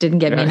 that didn't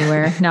get me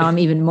anywhere. Now I'm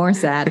even more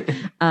sad.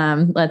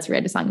 Let's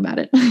write a song about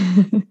it.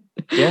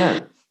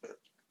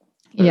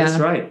 That's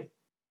right.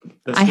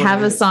 I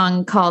have a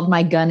song called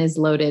My Gun is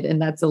Loaded, and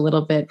that's a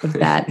little bit of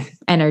that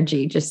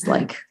energy, just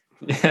like.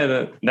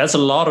 Yeah, that's a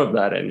lot of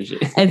that energy.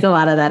 It's a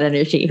lot of that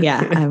energy.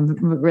 Yeah, I'm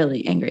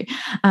really angry.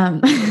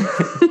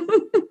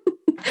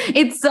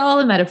 It's all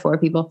a metaphor,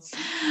 people.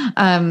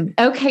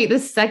 Okay, the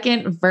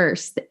second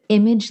verse, the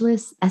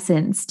imageless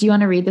essence. Do you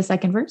want to read the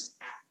second verse?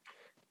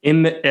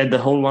 The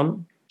whole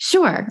one?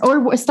 Sure.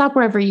 Or stop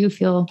wherever you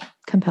feel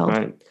compelled.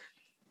 Right.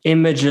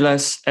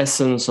 Imageless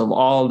essence of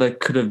all that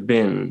could have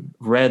been.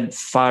 Red,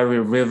 fiery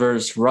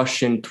rivers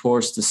rushing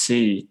towards the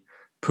sea.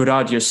 Put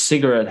out your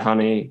cigarette,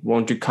 honey.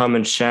 Won't you come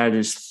and share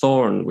this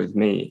thorn with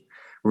me?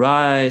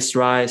 Rise,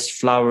 rise,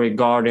 flowery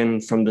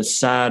garden from the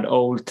sad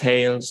old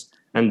tales,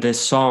 and this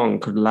song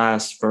could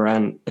last for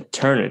an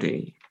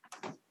eternity.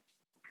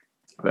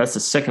 That's the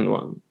second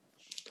one.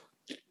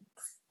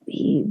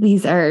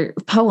 These are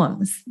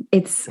poems.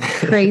 It's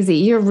crazy.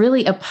 You're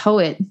really a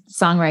poet,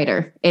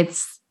 songwriter.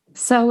 It's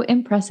so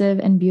impressive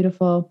and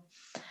beautiful.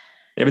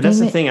 Yeah, but that's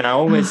the thing. And I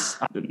always,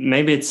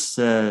 maybe it's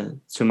to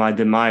my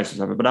demise or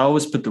something, but I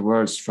always put the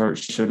words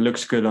first so it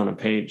looks good on a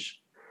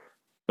page.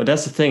 But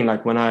that's the thing,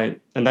 like and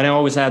then I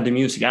always add the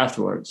music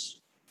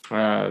afterwards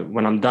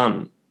when I'm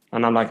done.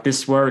 And I'm like,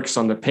 this works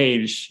on the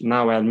page,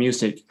 now I add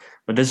music.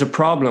 But there's a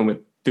problem with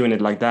doing it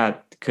like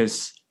that,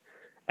 because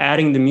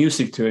adding the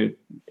music to it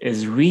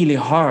is really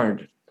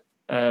hard,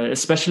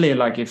 especially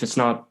like if it's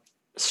not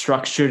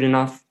structured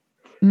enough.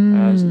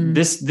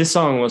 This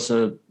song was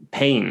a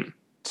pain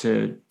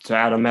to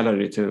add a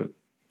melody to.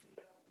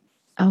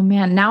 Oh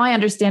man, now I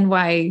understand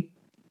why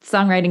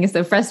songwriting is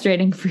so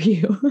frustrating for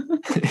you.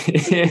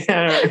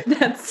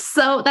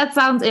 That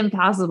sounds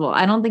impossible.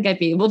 I don't think I'd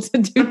be able to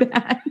do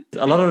that.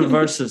 A lot of the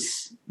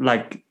verses,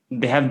 like,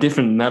 they have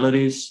different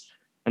melodies,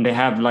 and they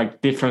have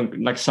like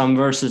different, like some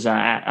verses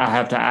I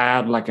have to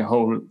add like a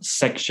whole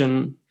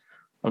section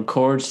of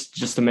chords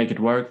just to make it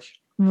work.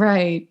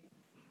 Right.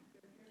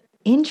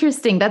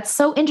 Interesting. That's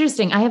so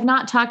interesting. I have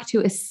not talked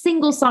to a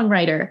single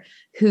songwriter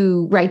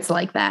who writes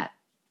like that.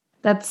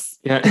 That's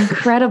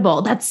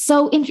incredible. That's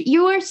so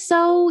you are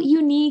so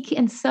unique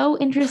and so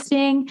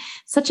interesting.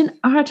 Such an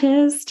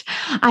artist.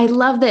 I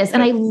love this.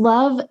 And I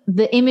love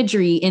the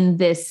imagery in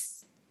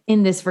this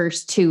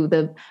verse too.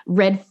 The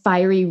red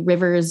fiery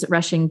rivers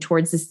rushing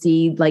towards the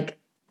sea. Like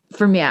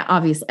for me,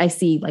 obviously I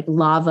see like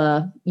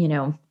lava,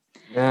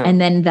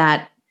 and then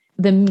that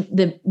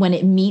the when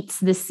it meets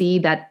the sea,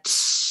 that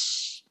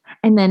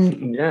and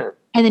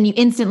then you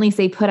instantly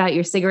say, put out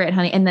your cigarette,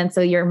 honey. And then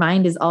so your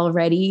mind is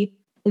already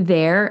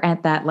there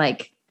at that,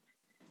 like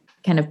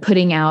kind of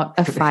putting out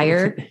a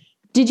fire.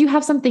 Did you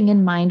have something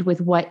in mind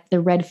with what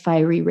the red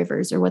fiery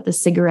rivers or what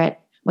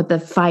the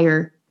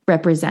fire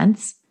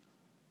represents?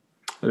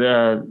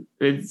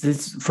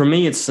 It's for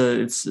me, it's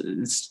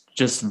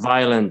just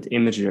violent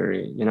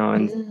imagery,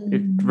 and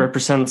it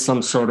represents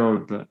some sort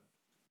of,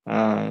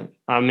 a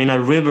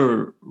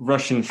river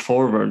rushing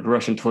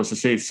towards the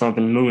sea,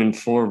 something moving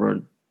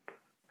forward,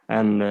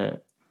 and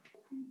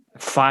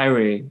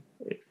fiery.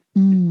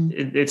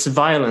 It's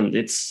violent.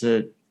 It's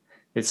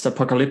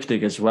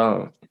apocalyptic as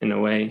well in a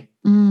way.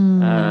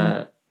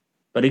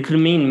 But it could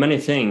mean many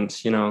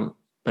things,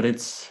 But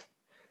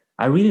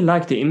I really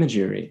like the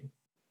imagery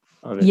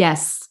of it.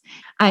 Yes,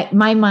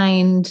 my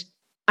mind.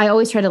 I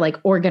always try to like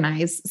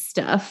organize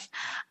stuff.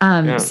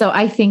 So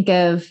I think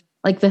of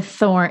like the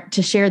thorn,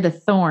 to share the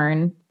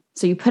thorn.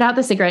 So you put out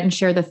the cigarette and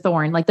share the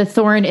thorn. Like the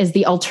thorn is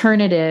the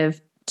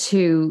alternative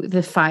to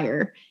the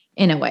fire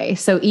in a way.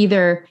 So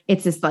either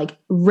it's this like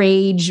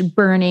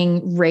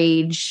burning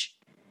rage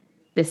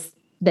this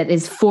that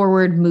is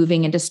forward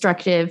moving and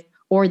destructive,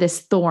 or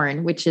this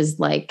thorn, which is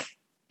like,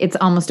 it's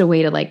almost a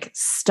way to like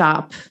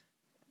stop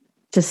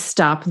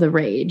the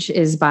rage,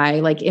 is by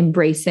like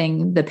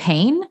embracing the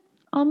pain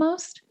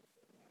almost.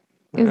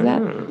 Is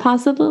that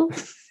possible?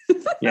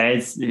 Yeah,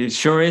 it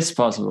sure is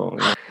possible.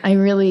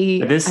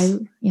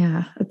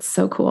 Yeah. It's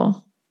so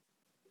cool.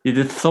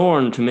 The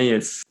thorn to me,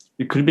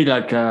 it could be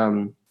like,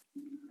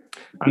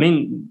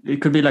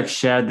 it could be like,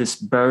 share this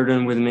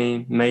burden with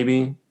me,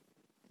 maybe.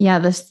 Yeah,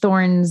 the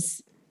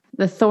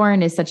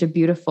thorn is such a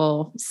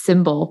beautiful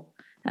symbol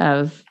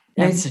of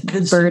it's a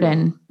good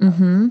burden.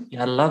 Mm-hmm.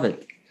 Yeah, I love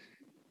it.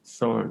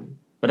 Thorn.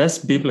 But that's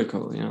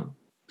biblical, you know.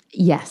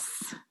 Yes.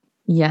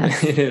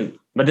 It is.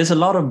 But there's a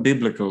lot of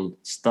biblical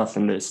stuff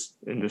in this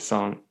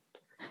song.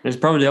 It's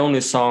probably the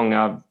only song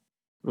I've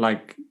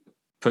like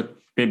put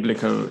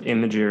biblical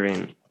imagery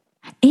in.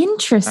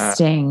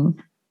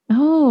 Interesting.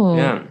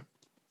 Yeah.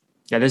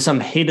 Yeah, there's some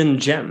hidden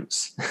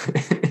gems.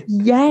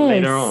 Yes.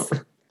 Later on.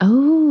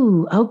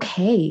 Oh,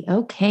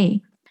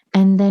 okay.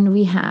 And then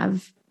we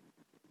have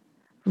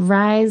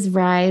Rise,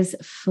 Rise,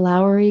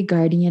 Flowery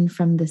Guardian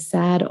from the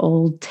Sad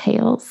Old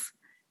Tales.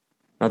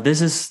 Now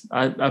this is,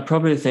 I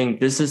probably think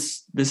this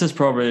is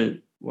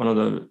probably one of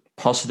the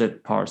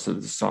positive parts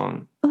of the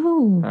song.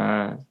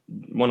 Oh.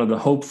 One of the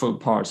hopeful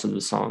parts of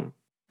the song.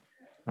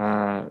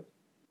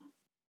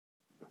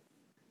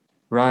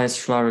 Rise,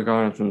 flowery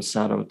guardian from the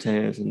sad old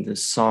tales, and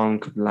this song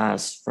could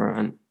last for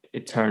an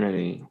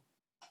eternity.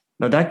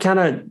 Now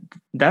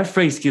that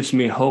phrase gives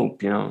me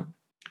hope, you know,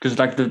 because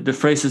like the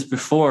phrases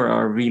before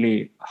are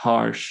really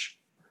harsh,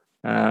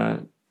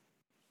 and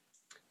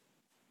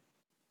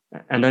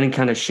then it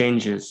kind of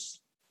changes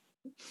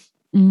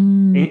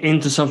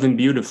into something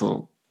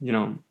beautiful, you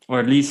know, or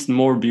at least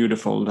more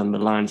beautiful than the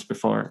lines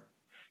before.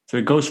 So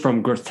it goes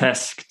from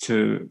grotesque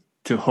to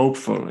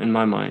hopeful in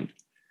my mind.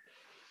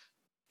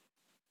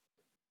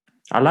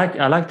 I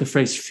like the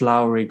phrase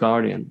flowery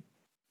guardian.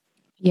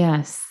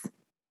 Yes.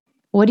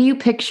 What do you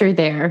picture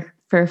there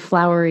for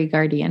flowery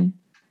guardian?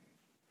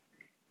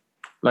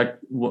 Like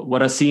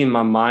what I see in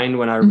my mind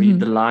when I read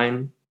the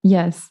line.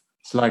 Yes.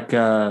 It's like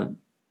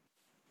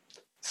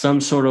some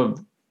sort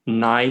of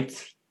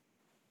knight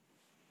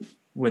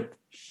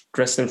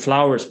dressed in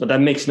flowers, but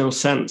that makes no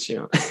sense, you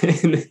know.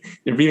 It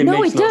really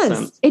makes no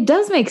sense. It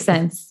does make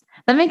sense.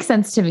 That makes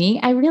sense to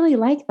me. I really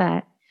like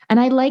that. And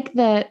I like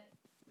that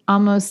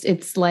almost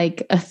it's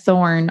like a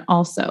thorn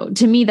also.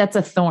 To me, that's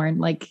a thorn,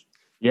 like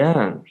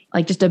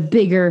just a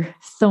bigger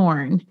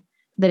thorn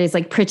that is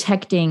like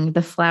protecting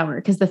the flower,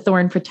 because the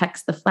thorn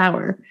protects the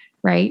flower,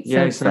 right? Yeah,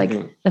 so it's exactly.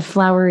 like the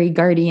flowery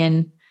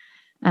guardian.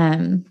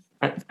 And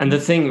the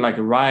thing, like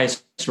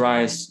rise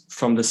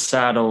from the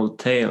sad old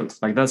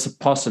tales, like that's a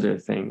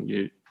positive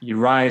thing. You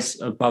rise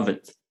above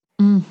it.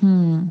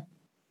 Mm-hmm.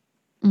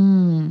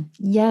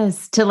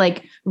 Yes, to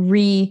like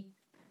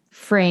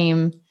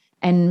reframe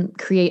and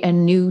create a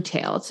new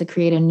tale, to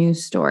create a new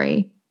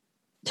story,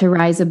 to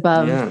rise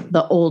above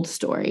the old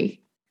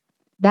story.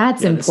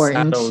 That's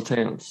important. The sad old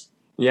tales.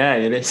 Yeah,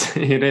 it is.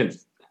 It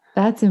is.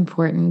 That's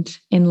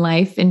important in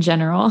life in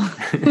general.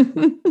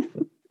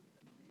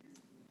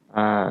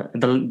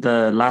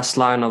 The last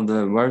line of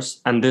the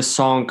verse, and this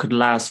song could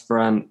last for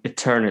an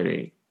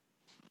eternity.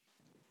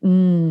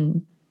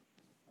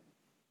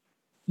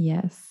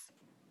 Yes.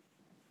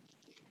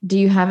 Do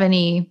you have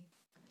any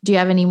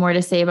more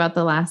to say about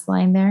the last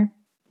line there?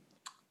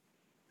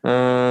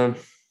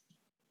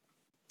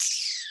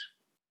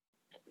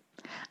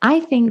 I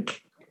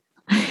think.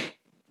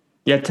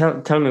 Yeah,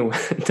 tell me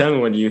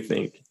what you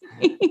think.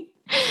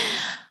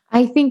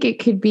 I think it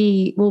could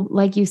be, well,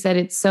 like you said,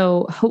 it's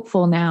so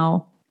hopeful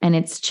now, and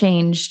it's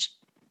changed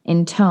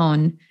in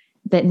tone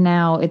that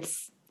now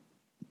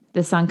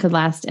the song could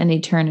last an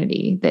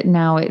eternity, that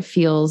now it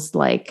feels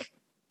like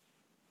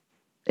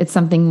it's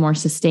something more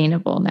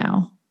sustainable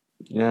now.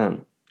 Yeah.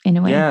 In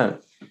a way. Yeah.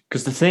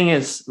 Because the thing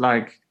is,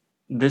 like,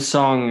 this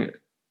song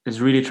is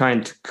really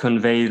trying to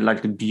convey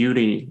like the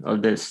beauty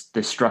of this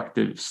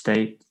destructive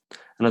state.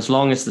 And as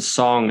long as the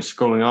song is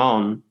going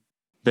on,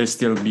 there's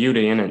still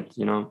beauty in it,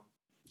 you know?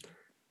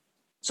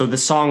 So the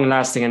song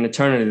lasting an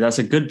eternity, that's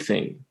a good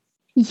thing.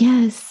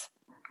 Yes.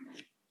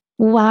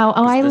 Wow.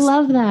 Oh, I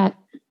love that.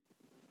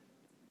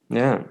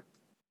 Yeah.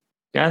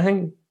 Yeah, I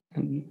think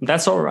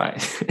that's all right.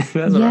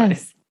 That's all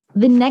right.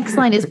 The next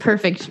line is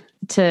perfect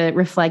to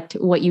reflect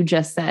what you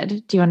just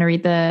said. Do you want to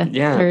read the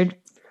third?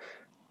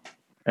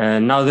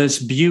 Now there's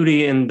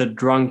beauty in the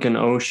drunken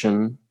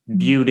ocean,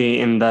 beauty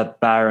in that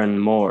barren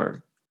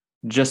moor.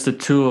 Just the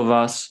two of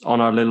us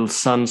on our little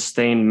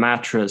sun-stained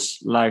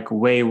mattress, like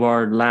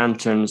wayward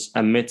lanterns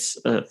amidst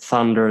a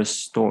thunderous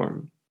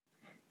storm.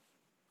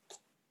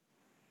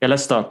 Yeah,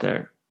 let's start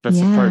there. That's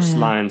the first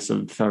lines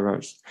of the third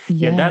verse.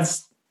 Yeah,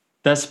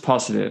 that's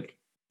positive,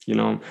 you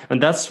know.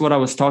 And that's what I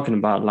was talking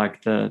about,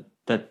 like the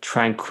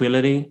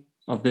tranquility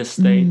of this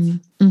state.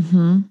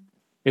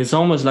 It's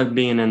almost like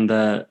being in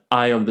the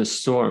eye of the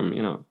storm,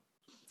 you know,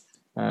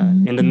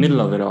 in the middle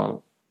of it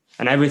all.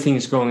 And everything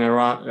is going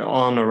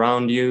on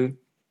around you.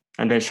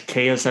 and there's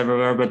chaos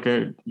everywhere, but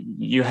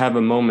you have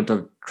a moment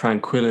of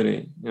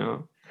tranquility,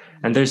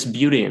 and there's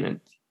beauty in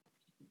it.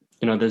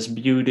 There's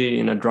beauty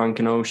in a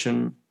drunken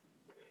ocean,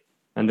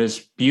 and there's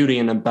beauty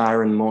in a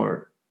barren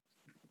moor,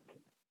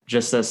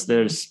 just as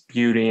there's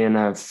beauty in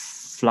a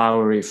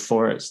flowery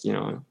forest,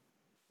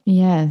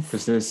 Yes.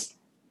 because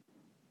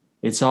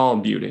it's all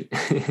beauty.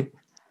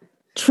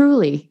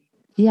 Truly.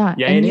 Yeah.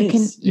 Yeah, and it you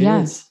is. can, It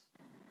is.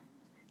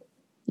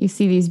 You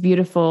see these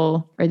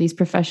these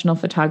professional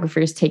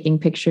photographers taking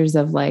pictures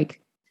of like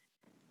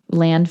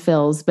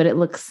landfills, but it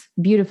looks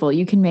beautiful.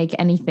 You can make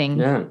anything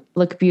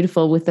look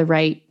beautiful with the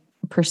right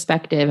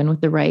perspective and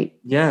with the right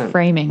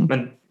framing.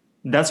 But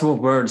that's what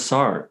words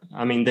are.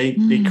 I mean,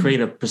 they create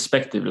a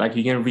perspective. Like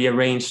you can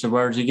rearrange the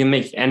words. You can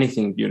make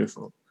anything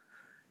beautiful.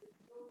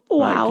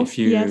 Wow. Like if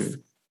you, yes.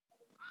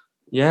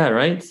 Yeah,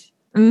 right?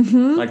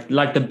 Mm-hmm.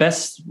 Like the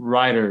best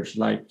writers,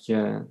 I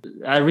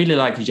really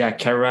like Jack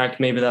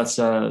Kerouac. Maybe that's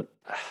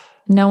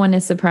no one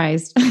is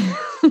surprised.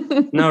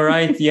 No,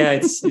 right? Yeah,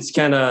 it's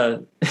kind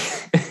of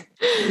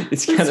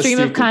it's kind of stream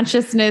stupid. Of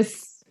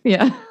consciousness.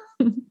 Yeah.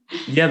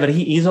 Yeah, but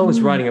he's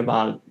always writing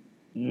about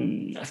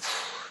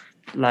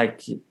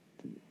like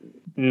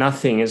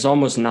nothing. It's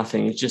almost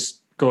nothing. It's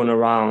just going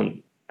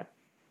around.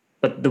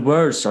 But the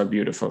words are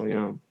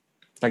beautiful,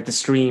 like the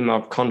stream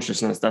of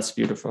consciousness. That's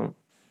beautiful.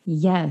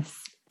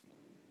 Yes.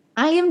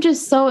 I am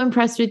just so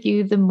impressed with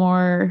you the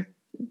more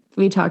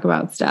we talk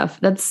about stuff.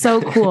 That's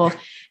so cool.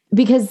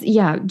 Because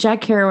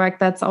Jack Kerouac,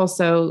 that's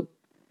also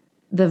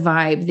the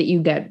vibe that you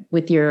get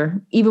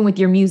even with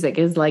your music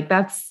is like,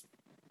 that's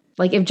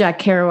like if Jack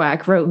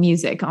Kerouac wrote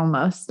music,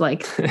 almost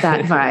like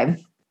that vibe.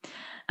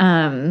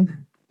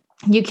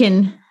 You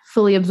can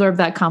fully absorb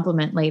that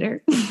compliment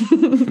later.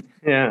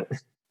 Yeah.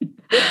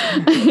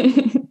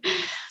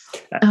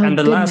 And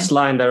the last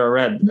line that I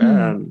read,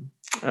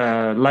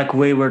 like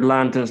wayward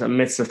lanterns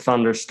amidst a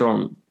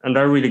thunderstorm. And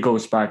that really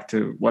goes back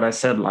to what I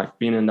said, like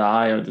being in the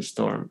eye of the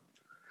storm.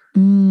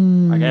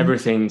 Like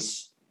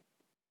everything's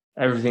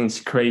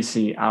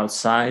crazy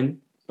outside,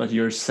 but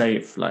you're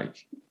safe.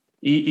 Like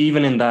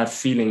even in that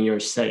feeling, you're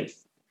safe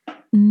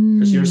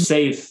because you're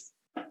safe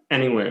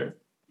anywhere,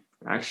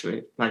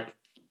 actually. Like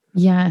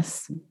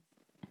yes.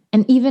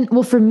 And even,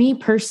 well, for me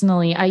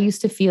personally, I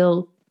used to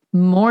feel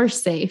more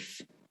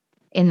safe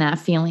in that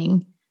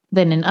feeling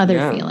than in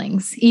other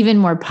feelings, even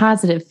more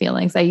positive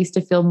feelings. I used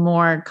to feel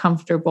more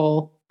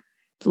comfortable,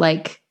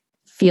 like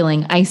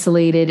feeling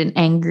isolated and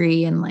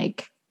angry and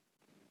like,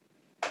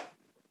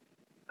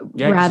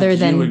 rather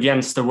than you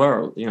against the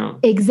world,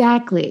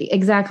 Exactly.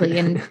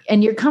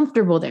 And you're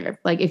comfortable there.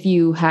 Like if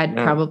you had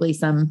probably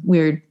some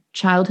weird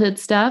childhood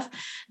stuff,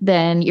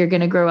 then you're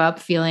going to grow up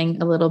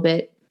feeling a little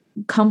bit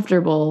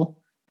comfortable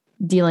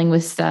dealing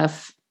with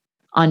stuff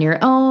on your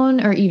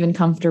own, or even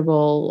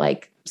comfortable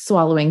like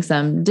swallowing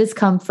some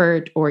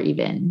discomfort or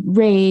even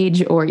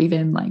rage or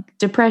even like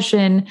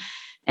depression.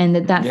 And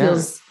that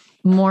feels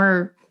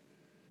more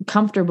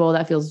comfortable.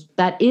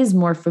 That is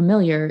more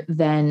familiar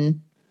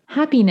than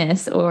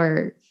happiness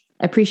or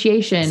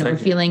appreciation or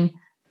feeling,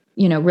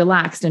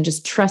 relaxed and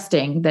just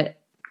trusting that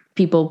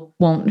people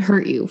won't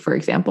hurt you, for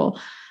example.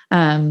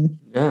 So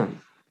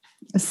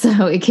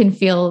it can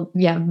feel,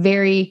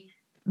 very,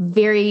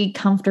 very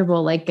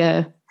comfortable, like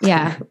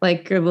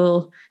like a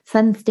little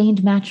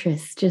sun-stained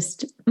mattress,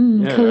 just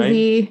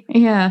cozy. Right?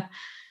 Yeah.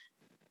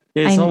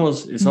 It's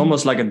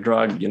almost like a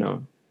drug,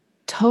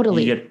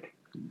 Totally. You get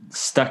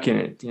stuck in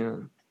it,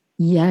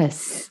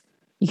 Yes.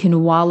 You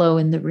can wallow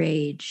in the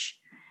rage.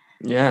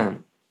 Yeah.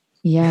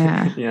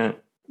 Yeah. Yeah.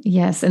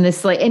 Yes. And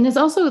it's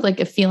also like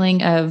a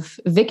feeling of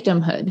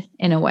victimhood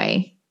in a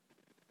way,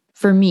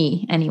 for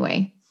me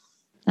anyway.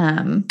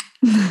 In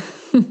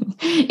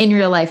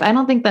real life, I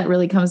don't think that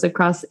really comes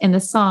across in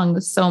the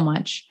song so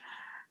much.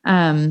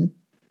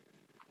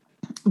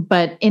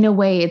 But in a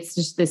way, it's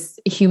just this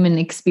human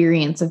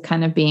experience of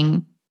kind of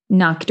being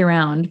knocked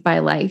around by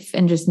life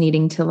and just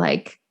needing to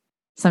like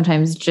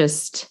sometimes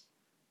just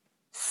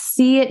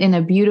see it in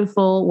a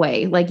beautiful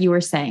way. Like you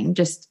were saying,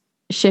 just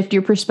shift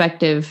your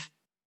perspective,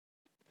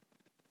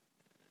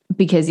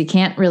 because you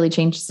can't really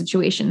change the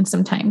situation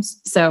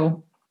sometimes.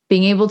 So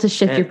being able to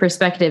shift your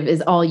perspective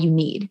is all you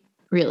need,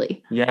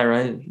 really. Yeah,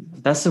 right.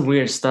 That's the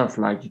weird stuff.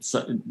 Like it's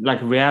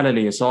like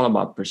reality is all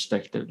about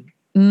perspective.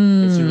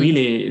 It's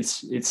really,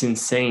 it's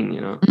insane,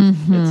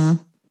 Mm-hmm.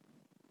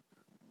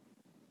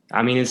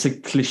 It's a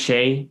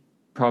cliche,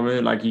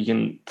 probably, like you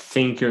can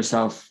think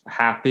yourself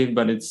happy,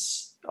 but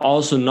it's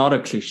also not a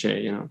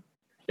cliche,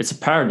 It's a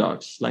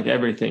paradox, like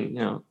everything,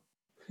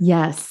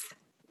 Yes.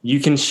 You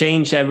can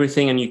change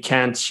everything and you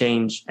can't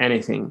change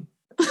anything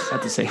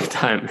at the same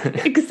time.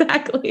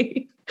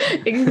 Exactly.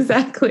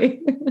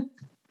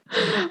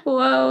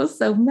 Whoa,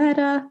 so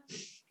meta.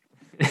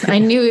 I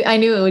knew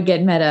it would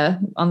get meta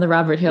on the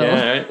Robert Hill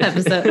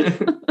episode.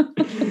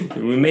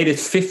 We made it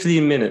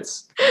 15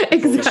 minutes.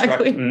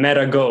 Exactly.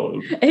 Meta goal.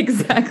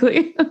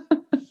 Exactly.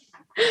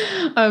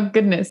 Oh,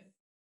 goodness.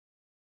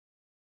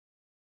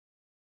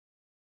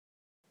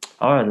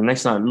 All right, the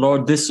next line.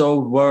 Lord, this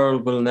old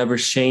world will never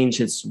change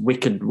its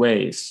wicked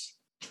ways.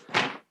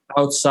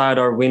 outside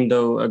our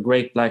window, a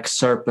great black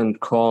serpent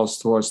crawls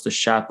towards the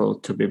chapel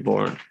to be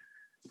born.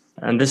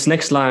 And this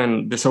next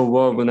line, this whole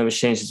world will never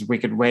change its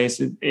wicked ways,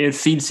 it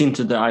feeds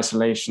into the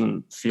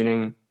isolation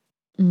feeling,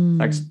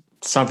 like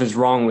something's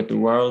wrong with the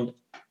world.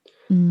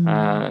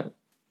 And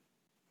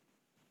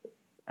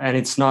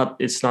it's not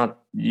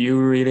you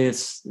really,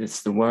 it's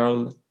the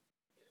world,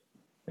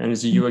 and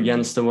it's you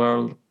against the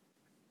world.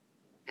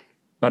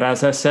 But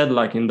as I said,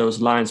 like in those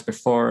lines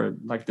before,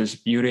 like there's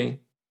beauty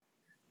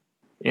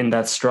in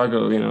that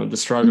struggle, the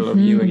struggle of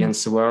you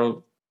against the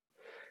world.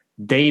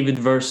 David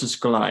versus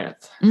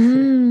Goliath.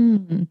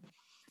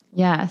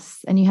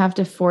 Yes. And you have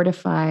to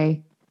fortify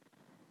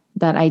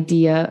that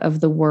idea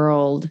of the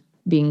world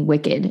being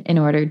wicked in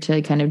order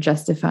to kind of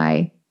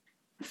justify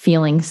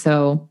feeling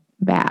so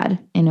bad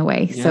in a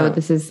way. Yeah. So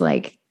this is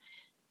like,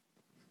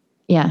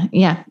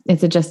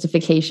 it's a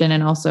justification,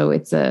 and also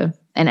it's an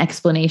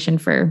explanation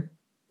for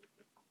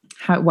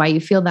why you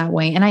feel that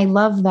way. And I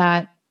love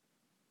that.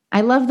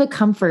 I love the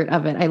comfort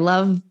of it. I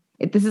love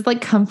it. This is like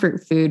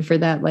comfort food for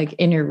that like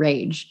inner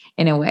rage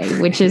in a way,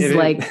 which is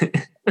like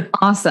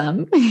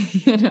awesome,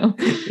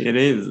 It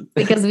is.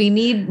 Because we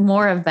need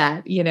more of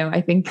that.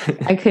 I think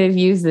I could have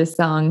used this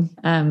song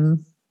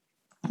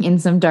in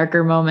some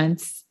darker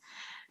moments.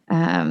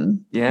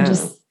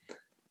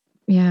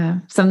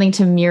 Something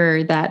to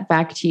mirror that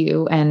back to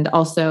you, and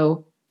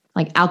also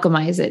like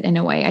alchemize it in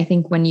a way. I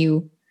think when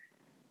you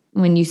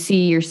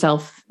see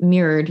yourself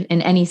mirrored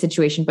in any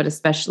situation, but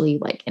especially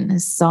like in a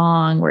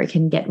song where it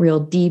can get real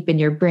deep in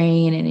your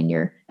brain and in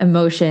your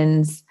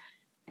emotions,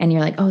 and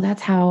you're like, oh,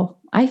 that's how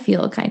I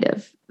feel, kind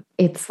of.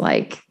 It's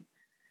like,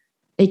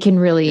 it can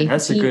really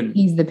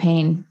ease the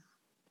pain.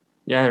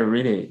 Yeah,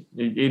 really.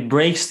 It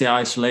breaks the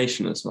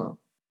isolation as well,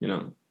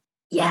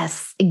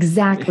 Yes,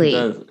 exactly.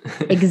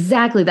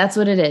 Exactly. That's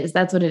what it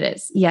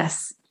is.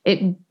 Yes.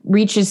 It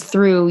reaches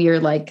through your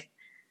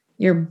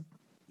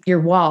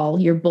wall,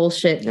 your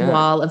bullshit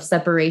wall of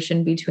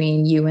separation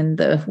between you and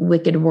the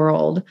wicked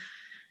world.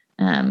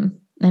 And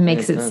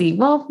makes it see,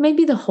 well,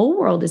 maybe the whole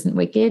world isn't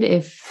wicked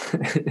if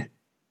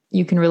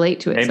you can relate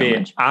to it maybe so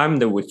much. I'm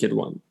the wicked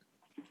one.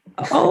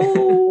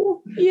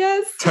 Oh,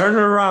 yes. Turn it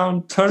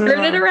around.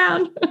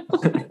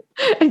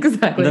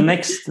 Exactly.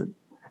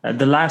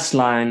 The last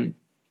line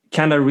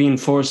kind of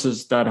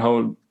reinforces that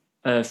whole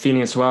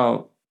feeling as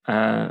well.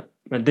 But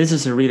this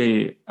is a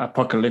really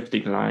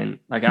apocalyptic line.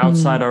 Like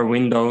outside our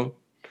window,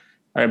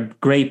 a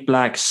great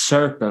black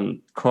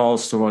serpent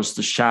crawls towards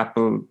the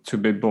chapel to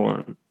be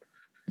born.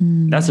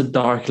 That's a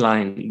dark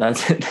line.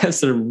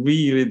 That's a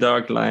really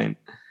dark line.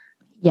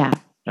 Yeah.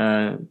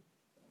 And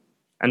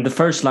the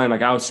first line,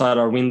 like outside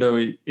our window,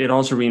 it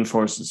also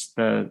reinforces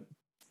the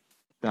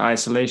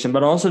isolation,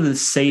 but also the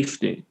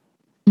safety.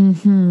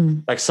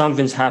 Like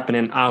something's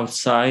happening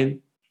outside,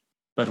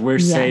 but we're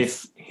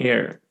safe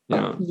here.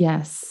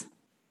 Yes.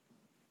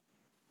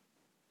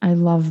 I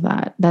love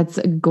that. That's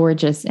a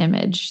gorgeous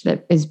image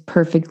that is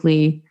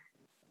perfectly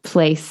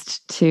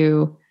placed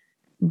to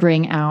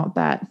bring out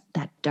that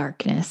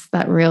darkness,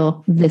 that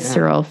real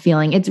visceral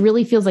feeling. It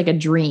really feels like a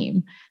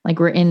dream. Like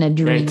we're in a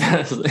dream.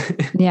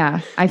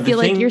 Yeah. I feel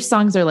like your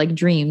songs are like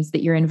dreams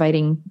that you're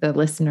inviting the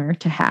listener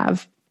to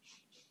have.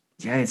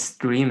 Yeah, it's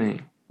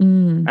dreaming.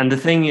 And the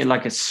thing is,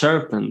 like a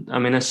serpent,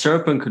 a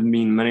serpent could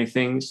mean many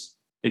things.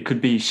 It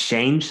could be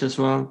change as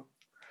well.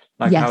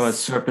 Like how a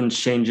serpent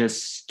changes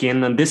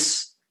skin. And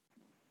this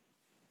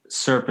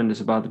serpent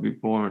is about to be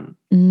born.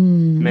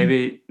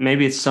 Maybe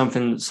it's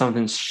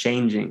something's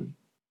changing.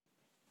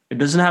 It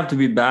doesn't have to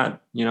be bad.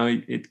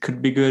 It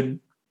could be good.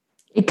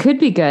 It could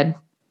be good.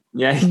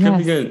 Yeah, it could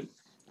be good.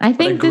 I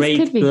think but a this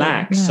could be great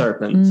black good. Yeah.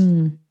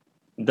 serpent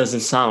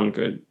doesn't sound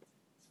good,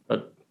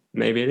 but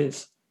maybe it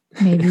is.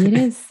 Maybe it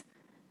is.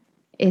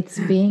 It's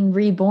being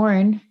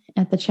reborn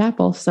at the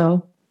chapel.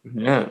 So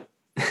yeah.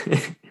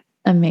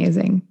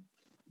 Amazing.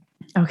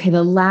 Okay,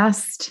 the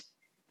last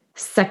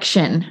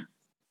section.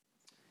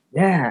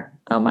 Yeah.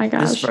 Oh my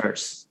gosh. This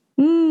verse.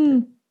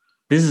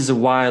 This is a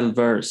wild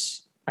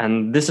verse.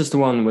 And this is the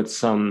one with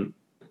some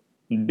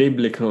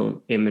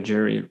biblical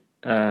imagery.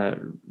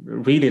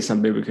 Really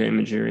some biblical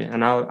imagery.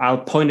 And I'll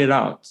point it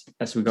out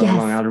as we go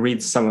along. I'll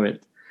read some of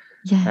it.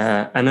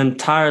 Yes. An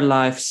entire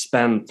life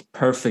spent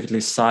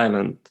perfectly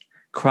silent,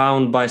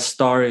 crowned by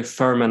starry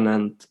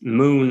firmament,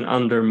 moon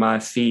under my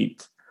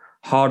feet,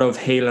 heart of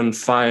hail and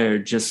fire,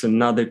 just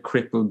another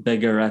crippled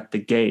beggar at the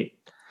gate.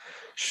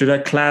 Should I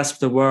clasp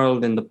the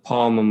world in the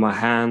palm of my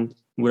hand?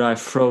 Would I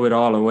throw it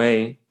all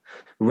away?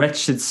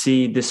 Wretched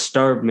sea,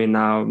 disturb me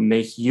now,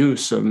 make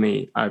use of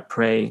me, I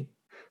pray.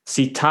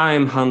 See,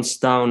 time hunts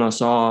down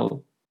us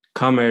all.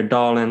 Come here,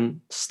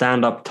 darling,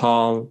 stand up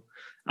tall.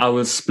 I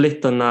will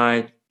split the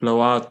night,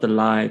 blow out the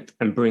light,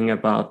 and bring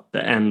about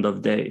the end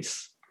of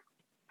days.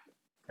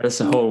 That's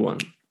the whole one.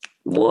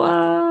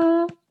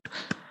 Wow.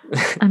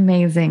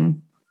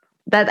 Amazing.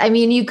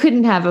 You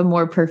couldn't have a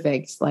more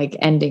perfect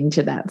ending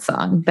to that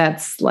song.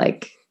 That's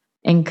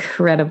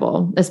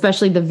incredible,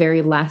 especially the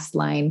very last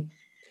line.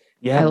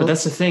 Yeah, but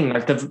that's the thing.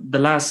 The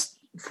last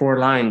 4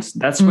 lines,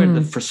 that's where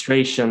the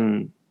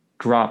frustration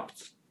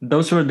dropped.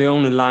 those were the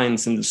only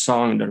lines in the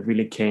song that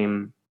really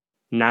came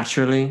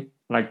naturally,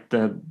 like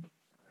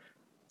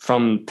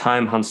from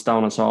time hunts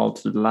down us all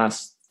to the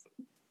last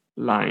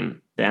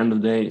line, the end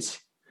of days.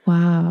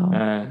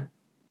 Wow.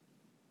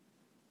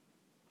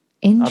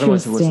 Otherwise, it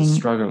was a Interesting.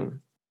 struggle.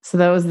 So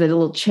that was the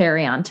little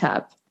cherry on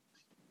top.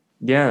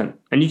 Yeah,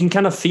 and you can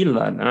kind of feel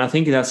that, and I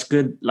think that's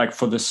good, like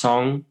for the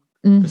song,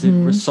 because it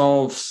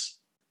resolves.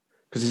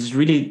 Because it's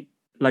really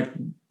like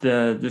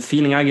the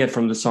feeling I get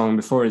from the song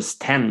before is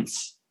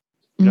tense.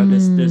 You know,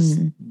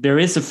 there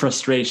is a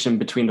frustration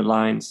between the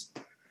lines,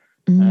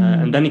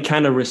 and then it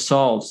kind of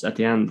resolves at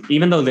the end.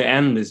 Even though the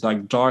end is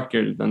like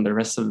darker than the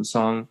rest of the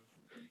song,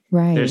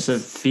 Right. there's a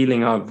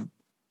feeling of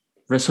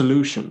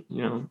resolution.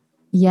 You know.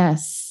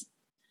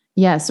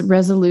 Yes,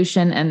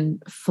 resolution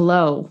and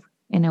flow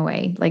in a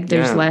way. Like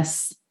there's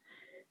less.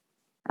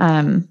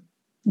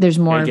 There's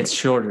more. It gets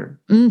shorter.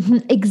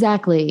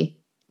 Exactly.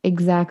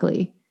 It's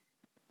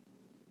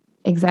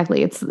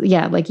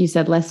like you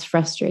said, less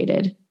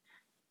frustrated.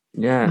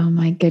 Yeah. Oh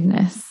my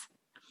goodness.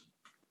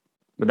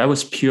 But that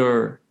was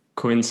pure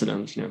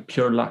coincidence, you know,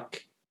 pure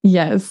luck.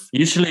 Yes.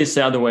 Usually it's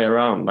the other way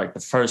around. Like the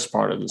first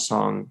part of the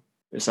song,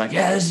 it's like,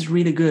 yeah, this is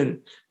really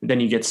good. And then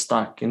you get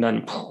stuck and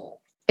then.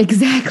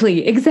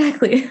 Exactly.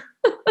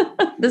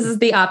 This is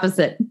the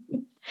opposite.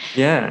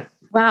 Yeah.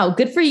 Wow.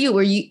 Good for you.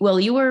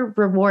 You were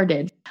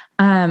rewarded.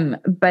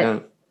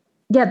 But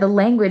the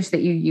language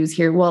that you use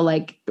here, well,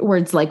 like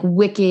words like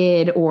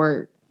wicked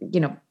or, you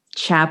know,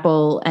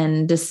 chapel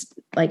and just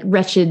like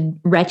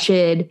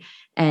wretched.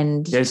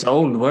 And there's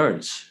old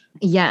words.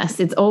 Yes.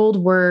 It's old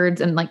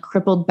words and like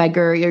crippled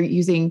beggar. You're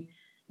using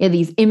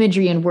these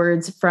imagery and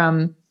words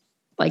from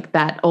like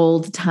that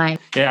old time.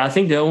 Yeah. I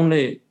think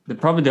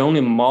probably the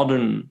only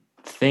modern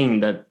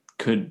thing that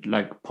could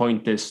like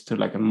point this to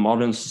like a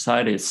modern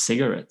society is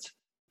cigarette.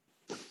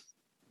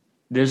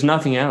 There's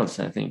nothing else,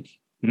 I think.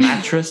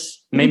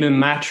 Mattress, maybe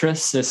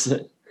mattress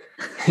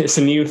is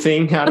a new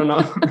thing. I don't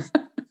know.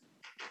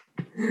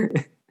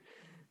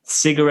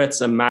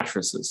 Cigarettes and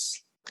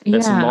mattresses.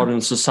 That's a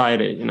modern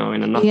society, you know,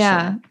 in a nutshell.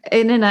 Yeah,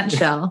 in a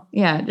nutshell.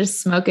 Yeah, just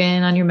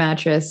smoking on your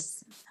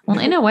mattress. Well,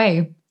 in a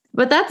way.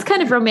 But that's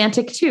kind of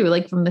romantic too,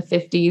 like from the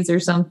 50s or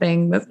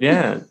something.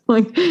 Yeah.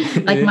 like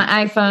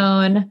my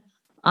iPhone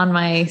on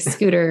my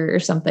scooter or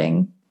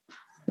something.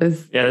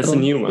 That's a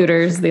new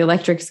scooters, the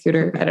electric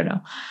scooter. I don't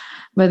know.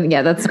 But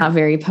yeah, that's not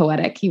very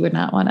poetic. You would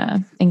not want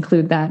to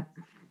include that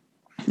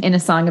in a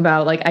song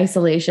about like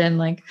isolation.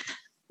 Like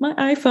my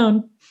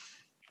iPhone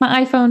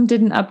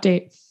didn't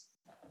update.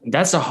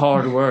 That's a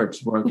hard word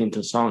to work into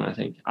a song, I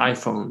think.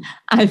 iPhone,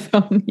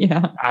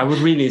 yeah. I would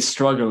really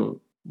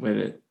struggle with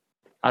it.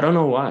 I don't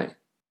know why.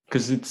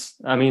 Because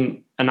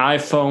an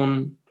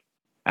iPhone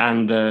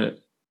and a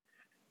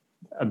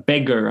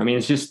beggar,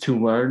 it's just two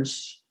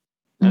words.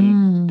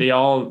 And they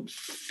all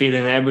fit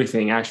in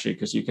everything, actually,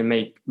 because you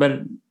can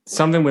but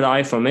something with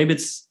iPhone, maybe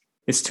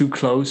it's too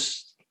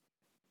close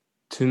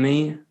to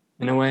me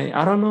in a way.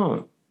 I don't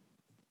know.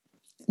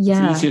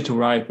 Yeah. It's easier to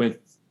write with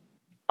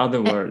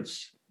other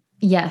words.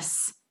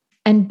 Yes.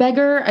 And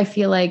beggar, I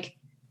feel like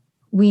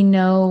we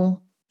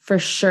know for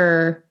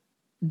sure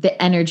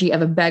the energy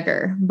of a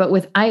beggar. But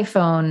with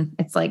iPhone,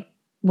 it's like,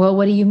 well,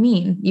 what do you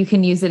mean? You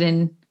can use it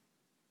in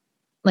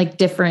like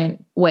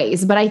different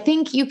ways. But I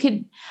think you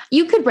could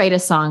write a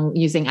song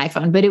using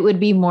iPhone, but it would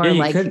be more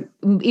it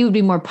would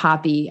be more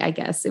poppy, I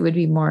guess. It would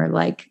be more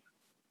like,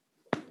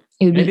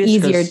 it would be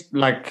easier.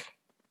 Like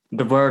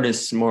the word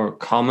is more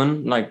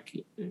common, like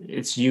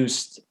it's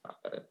used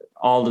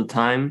all the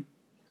time.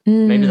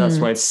 Maybe that's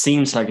why it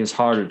seems like it's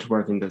harder to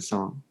work in the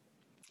song.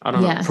 I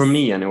don't know. For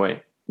me,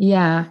 anyway.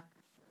 Yeah.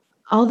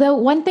 Although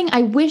one thing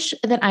I wish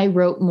that I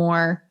wrote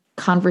more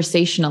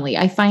conversationally.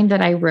 I find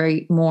that I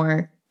write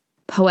more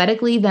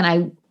poetically than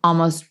I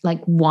almost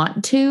like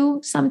want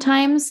to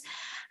sometimes.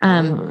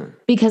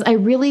 Because I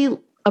really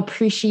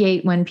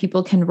appreciate when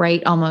people can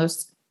write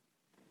almost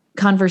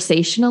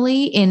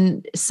conversationally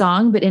in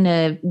song, but in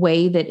a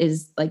way that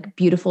is like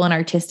beautiful and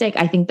artistic.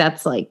 I think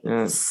that's like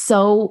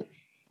so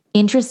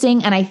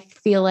interesting. And I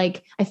feel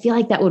like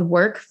that would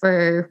work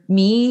for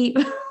me.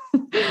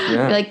 I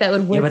feel like that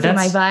would work for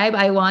my vibe.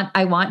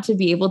 I want to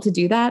be able to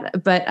do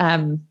that. But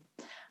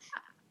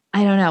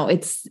I don't know.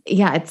 It's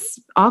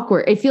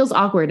awkward. It feels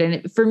awkward.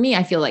 And for me,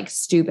 I feel like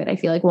stupid. I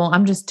feel like, well,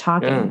 I'm just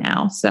talking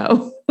now.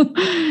 So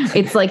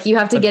it's like, you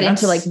have to get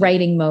into like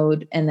writing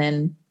mode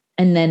and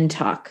then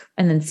talk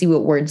and then see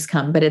what words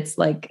come. But it's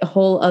like a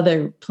whole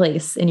other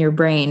place in your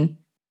brain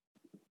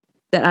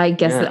that I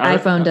guess the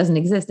iPhone doesn't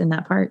exist in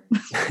that part.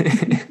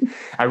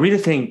 I really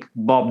think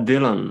Bob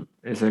Dylan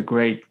is a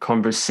great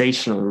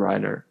conversational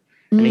writer.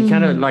 And he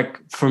kind of like,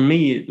 for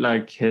me,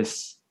 like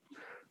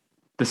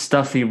the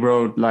stuff he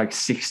wrote like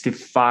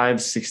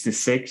 65,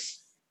 66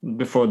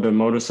 before the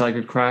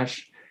motorcycle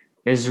crash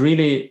is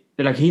really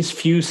like he's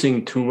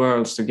fusing two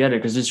worlds together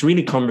because it's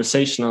really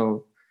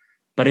conversational,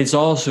 but it's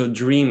also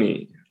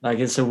dreamy. Like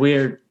it's a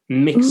weird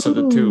mix of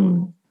the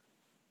two.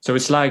 So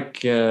it's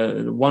like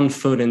 1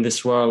 foot in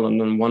this world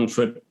and then 1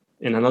 foot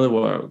in another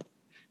world.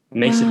 It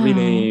makes it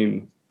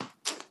really,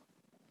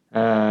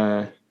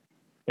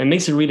 it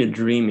makes it really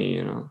dreamy,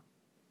 you know.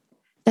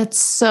 That's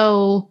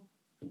so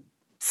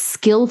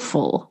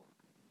skillful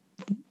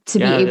to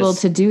be able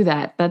to do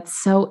that. That's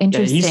so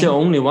interesting. Yeah, he's the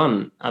only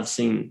one I've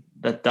seen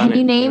that done Can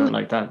you name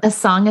like that. a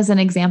song as an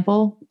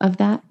example of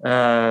that?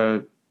 Yeah,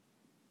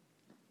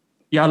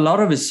 a lot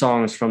of his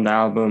songs from the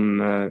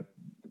album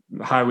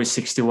Highway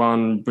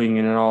 61,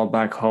 Bringing It All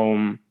Back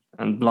Home,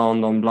 and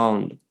Blonde on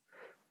Blonde.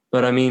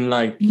 But I mean,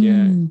 like,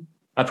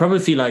 I probably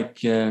feel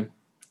like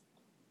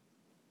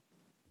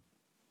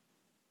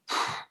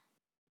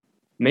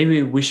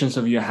maybe Visions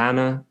of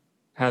Johanna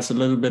has a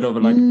little bit of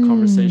like a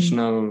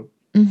conversational,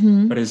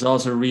 but it's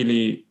also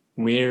really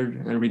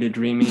weird and really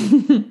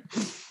dreamy.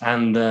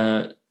 And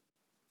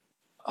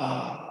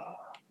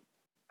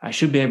I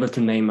should be able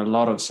to name a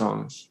lot of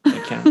songs. I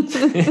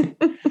can't.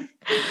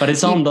 But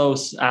it's on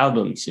those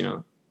albums, you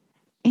know.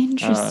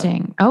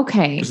 Interesting.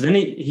 Okay. Because then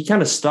he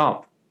kind of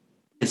stopped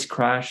his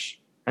crash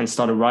and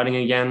started writing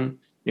again.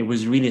 It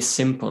was really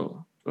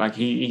simple. Like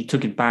he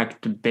took it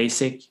back to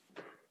basic.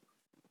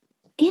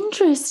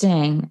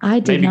 Interesting. I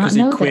did maybe not because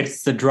know he quit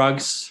this. the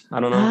drugs. I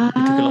don't know.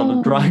 He took a lot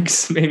of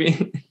drugs,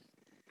 maybe.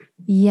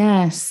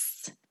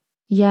 Yes.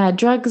 Yeah,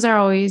 drugs are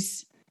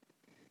always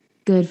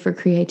good for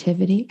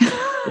creativity.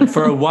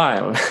 For a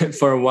while.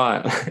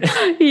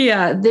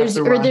 Yeah,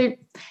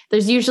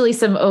 there's usually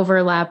some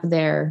overlap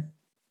there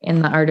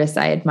in the artists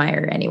I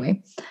admire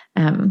anyway.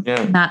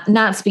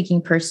 Not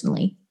speaking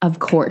personally, of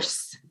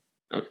course.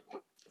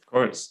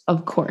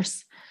 Of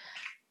course.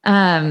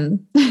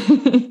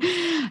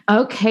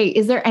 Okay,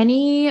 is there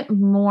any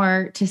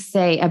more to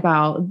say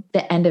about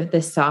the end of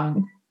this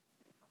song?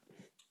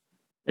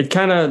 The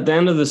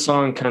end of the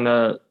song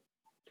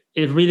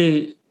it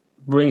really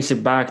brings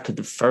it back to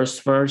the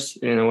first verse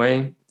in a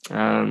way.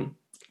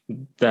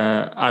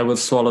 The I will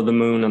swallow the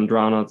moon and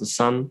drown out the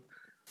sun.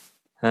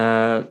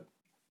 And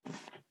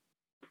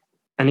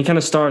he kind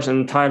of starts an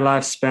entire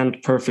life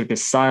spent perfectly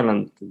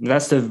silent.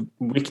 That's the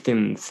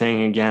victim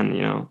thing again,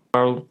 you know.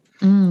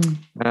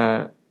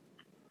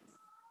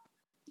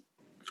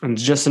 And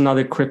just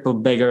another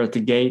crippled beggar at the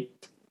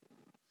gate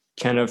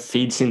kind of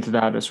feeds into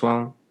that as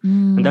well.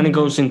 And then it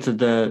goes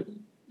into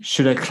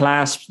should I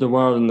clasp the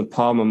world in the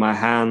palm of my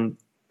hand?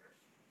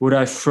 Would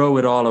I throw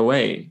it all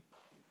away?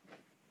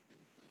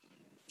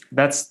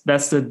 That's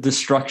the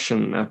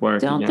destruction at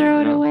work. Don't throw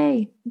it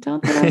away.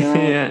 Don't throw it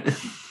away.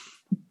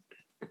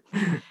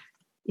 Yeah.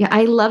 Yeah,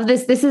 I love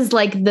this. This is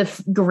like the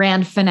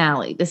grand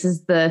finale. This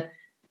is the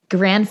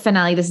grand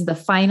finale. This is the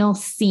final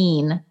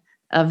scene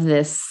of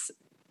this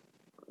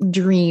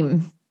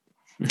dream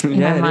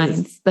in our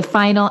minds. The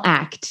final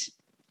act.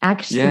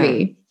 Act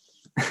 3.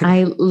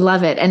 I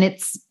love it. And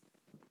it's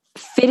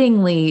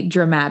fittingly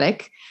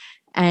dramatic.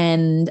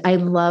 And I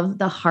love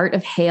the heart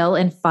of hail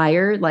and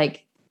fire.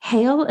 Like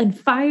hail and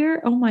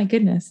fire. Oh my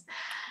goodness.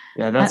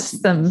 Yeah,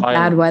 that's some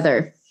bad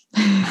weather.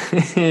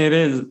 It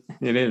is.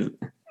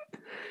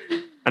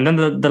 And then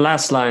the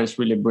last lines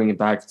really bring it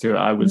back to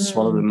I will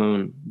swallow the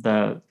moon.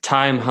 The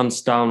time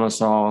hunts down us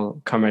all.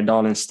 Come here,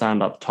 darling,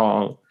 stand up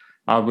tall.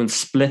 I will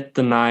split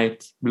the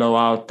night, blow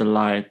out the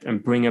light,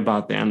 and bring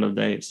about the end of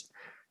days.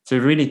 So it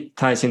really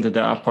ties into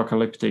the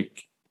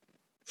apocalyptic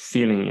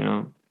feeling, you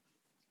know.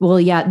 Well,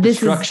 yeah, this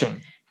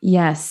destruction.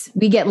 Yes,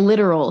 we get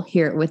literal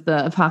here with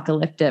the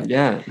apocalyptic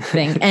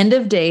thing. End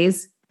of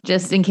days,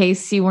 just in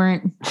case you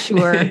weren't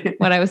sure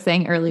what I was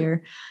saying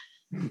earlier.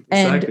 Exactly.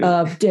 End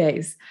of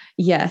days.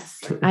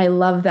 Yes, I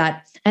love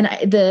that. And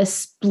the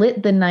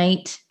split the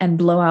night and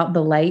blow out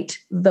the light,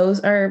 those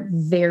are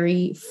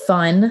very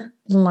fun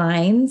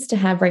lines to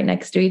have right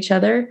next to each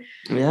other.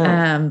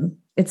 Yeah.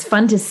 It's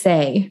fun to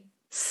say,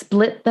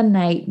 split the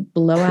night,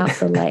 blow out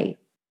the light.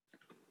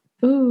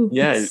 Ooh,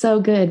 yeah, it's so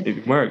good.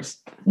 It works.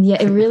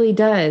 Yeah, it really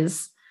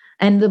does.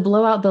 And the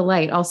blow out the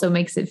light also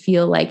makes it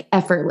feel like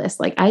effortless.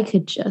 Like I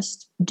could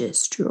just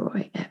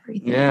destroy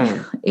everything.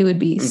 Yeah. It would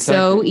be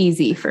so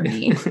easy for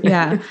me.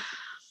 Yeah.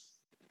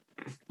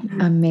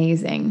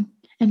 Amazing.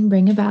 And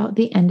bring about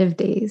the end of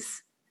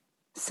days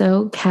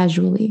so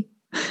casually.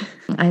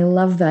 I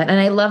love that. And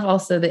I love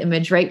also the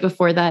image right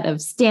before that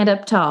of stand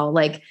up tall.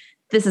 Like,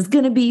 this is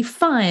going to be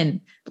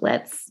fun.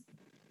 Let's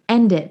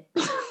end it.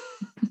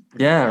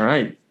 Yeah,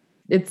 right.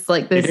 It's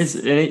like this.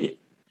 It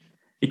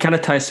kind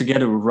of ties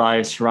together with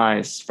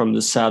rise from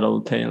the sad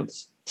old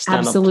tales.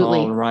 Stand Absolutely.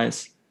 Up tall,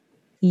 rise.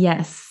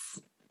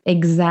 Yes,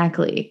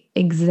 exactly.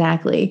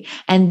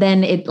 And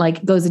then it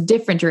like goes a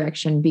different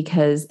direction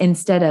because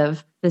instead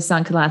of the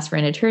song could last for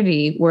an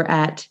eternity, we're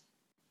at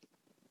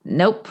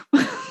nope.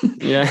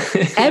 Yeah.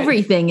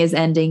 Everything is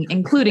ending,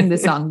 including the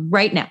song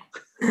right now.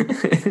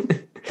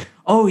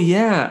 Oh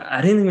yeah.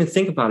 I didn't even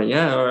think about it.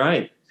 Yeah. All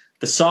right.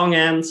 The song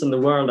ends and the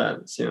world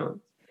ends, you know?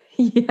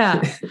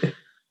 Yeah.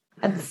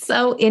 That's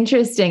so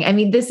interesting. I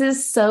mean, this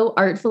is so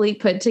artfully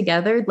put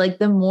together. Like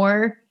the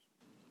more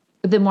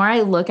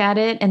I look at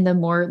it and the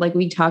more like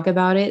we talk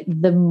about it,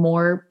 the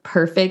more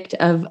perfect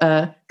of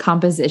a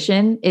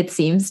composition it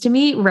seems to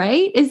me,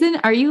 right?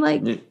 Are you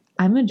like,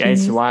 I'm a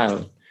genius? Yeah, it's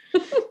wild.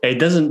 It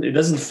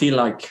doesn't feel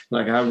like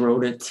I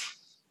wrote it.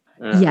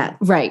 Yeah,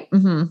 right.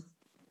 Mm-hmm.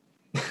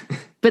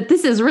 But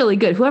this is really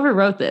good. Whoever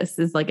wrote this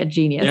is like a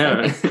genius.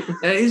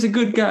 Yeah, he's a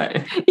good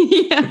guy.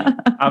 Yeah.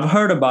 I've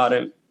heard about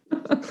him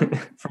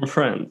from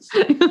friends.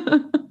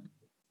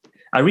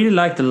 I really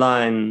like the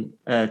line,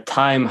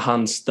 time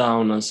hunts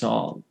down us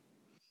all,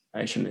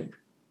 actually.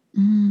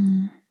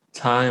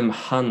 Time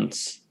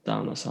hunts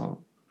down us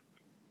all.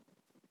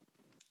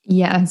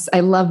 Yes, I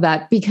love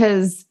that,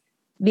 because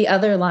the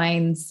other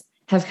lines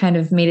have kind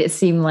of made it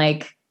seem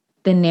like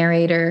the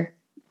narrator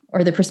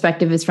or the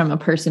perspective is from a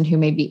person who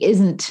maybe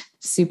isn't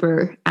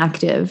super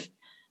active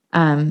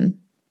all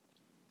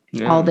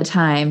the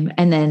time.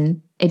 And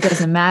then it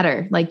doesn't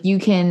matter. Like you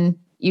can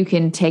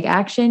take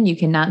action, you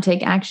cannot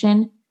take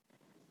action,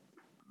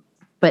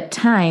 but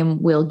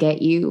time will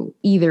get you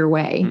either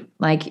way.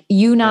 Like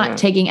you not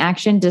taking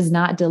action does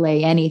not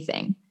delay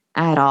anything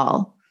at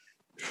all.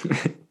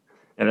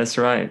 Yeah, that's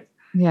right.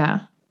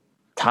 Yeah.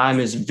 Time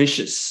is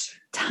vicious.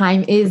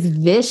 Time is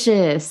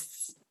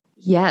vicious.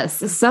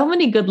 Yes. So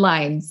many good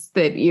lines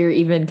that you're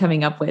even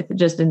coming up with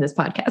just in this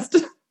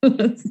podcast.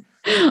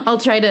 I'll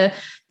try to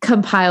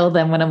compile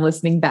them when I'm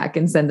listening back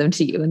and send them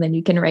to you. And then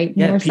you can write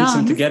more songs. Piece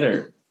them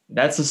together.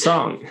 That's a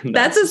song.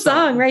 That's a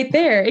song right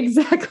there.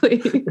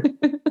 Exactly.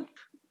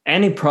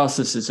 Any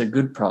process is a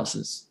good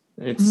process.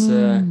 It's,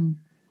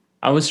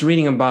 I was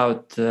reading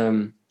about,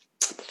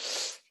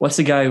 what's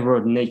the guy who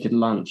wrote Naked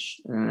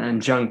Lunch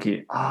and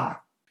Junkie? Come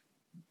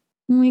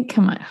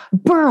on.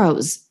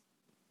 Burroughs.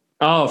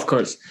 Oh, of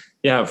course.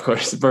 Yeah, of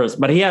course. Burroughs.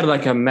 But he had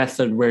like a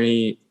method where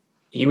he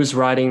was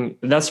writing.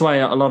 That's why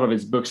a lot of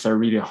his books are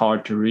really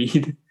hard to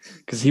read,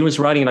 because he was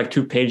writing like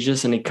 2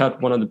 pages and he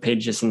cut one of the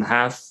pages in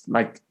half,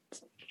 like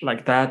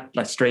that,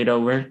 like straight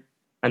over,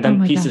 and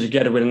then pieced it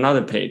together with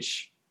another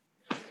page,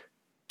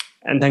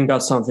 and then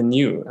got something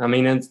new. I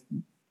mean,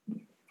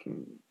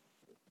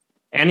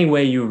 any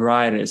way you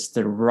write is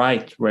the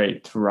right way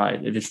to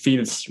write. If it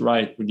feels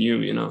right with you,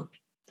 you know.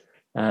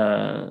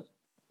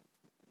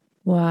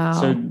 Wow.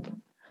 So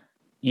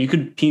you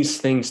could piece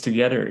things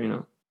together, you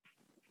know.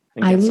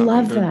 I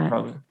love that.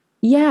 Probably.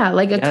 Yeah,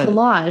 like a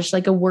collage,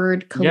 like a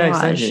word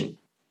collage. Yeah,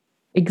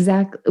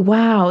 Exactly.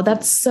 Wow,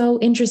 that's so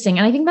interesting.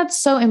 And I think that's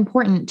so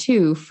important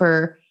too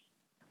for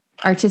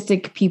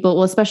artistic people,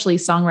 well, especially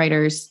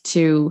songwriters,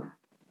 to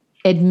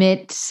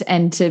admit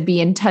and to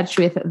be in touch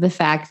with the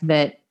fact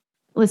that,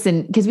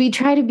 listen, because we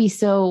try to be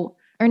so,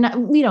 or not,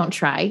 we don't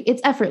try,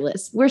 it's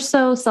effortless. We're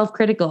so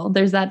self-critical.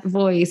 There's that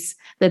voice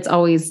that's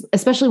always,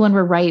 especially when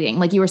we're writing,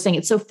 like you were saying,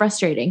 it's so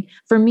frustrating.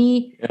 For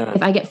me,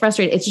 if I get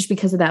frustrated, it's just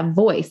because of that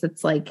voice.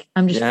 It's like,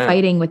 I'm just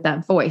fighting with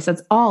that voice.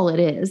 That's all it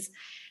is.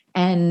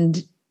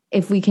 And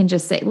if we can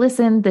just say,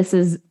 listen, this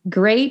is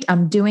great.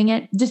 I'm doing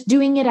it. Just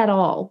doing it at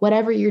all.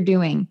 Whatever you're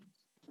doing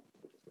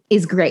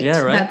is great.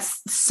 Yeah, right.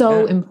 That's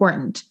so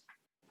important.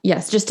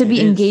 Yes. Just to be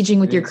engaging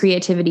with your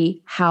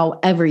creativity,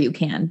 however you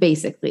can,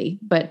 basically.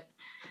 But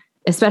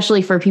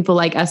especially for people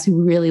like us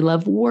who really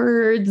love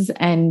words,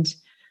 and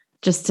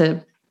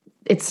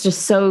it's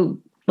just so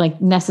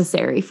like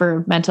necessary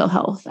for mental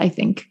health. I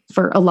think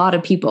for a lot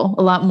of people,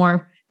 a lot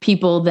more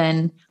people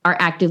than are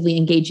actively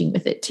engaging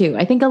with it too.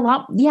 I think a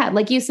lot. Yeah.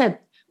 Like you said,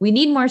 we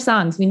need more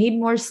songs. We need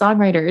more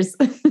songwriters.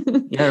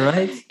 Yeah,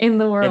 right. In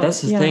the world. Yeah,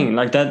 that's the thing.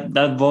 Like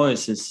that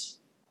voice is,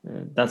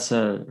 that's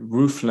a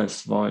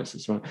ruthless voice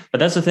as well. But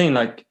that's the thing.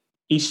 Like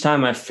each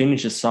time I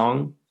finish a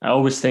song, I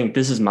always think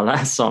this is my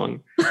last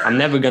song. I'm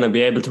never going to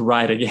be able to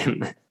write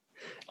again.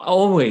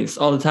 Always,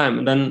 all the time.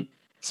 And then,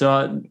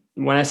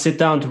 when I sit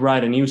down to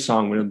write a new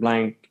song with a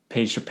blank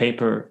page of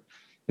paper,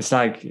 it's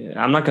like,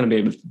 I'm not going to be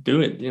able to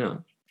do it. You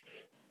know,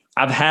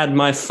 I've had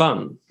my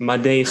fun. My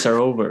days are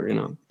over, you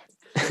know.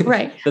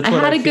 Right. I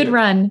had a good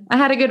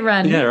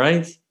run. Yeah,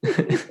 right.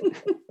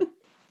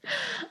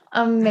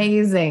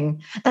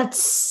 Amazing.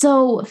 That's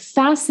so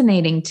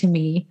fascinating to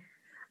me.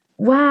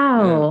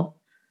 Wow.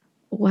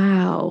 Yeah.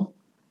 Wow.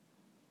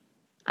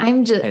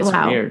 It's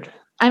weird.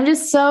 I'm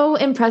just so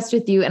impressed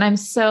with you. And I'm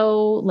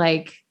so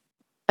like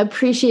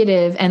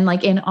appreciative and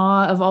like in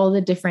awe of all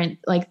the different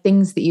like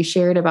things that you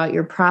shared about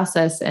your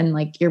process and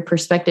like your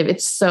perspective.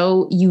 It's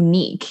so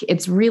unique.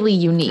 It's really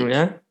unique.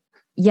 Yeah.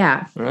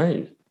 Yeah.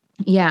 Right.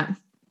 Yeah.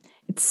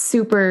 It's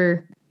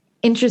super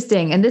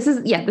interesting. And this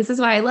is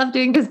why I love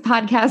doing this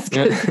podcast,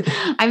 because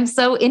I'm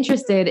so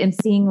interested in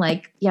seeing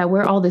like,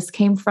 where all this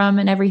came from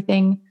and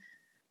everything.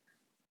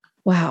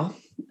 Wow.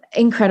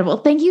 Incredible.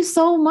 Thank you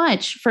so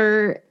much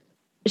for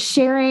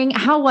sharing.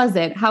 How was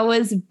it? How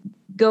was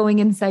going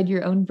inside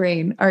your own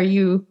brain? Are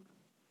you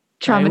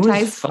traumatized?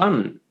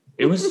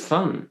 It was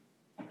fun.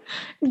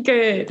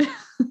 Good.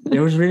 It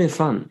was really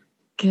fun.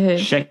 Good.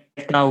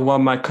 Checked out what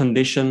my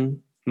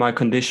condition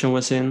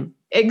was in.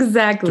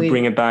 Exactly. To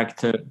bring it back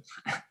to.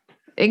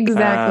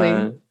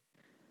 Exactly.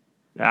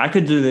 I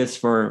could do this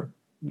for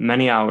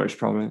many hours,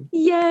 probably.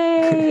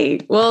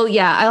 Yay. Well,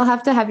 I'll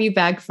have to have you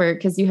back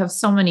because you have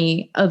so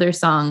many other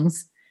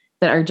songs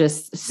that are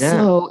just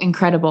so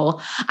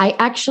incredible. I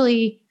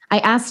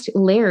asked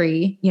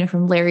Larry,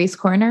 from Larry's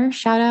Corner,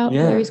 shout out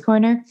Larry's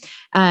Corner.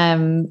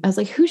 I was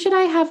like, who should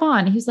I have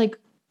on? He's like,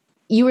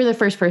 you were the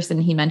first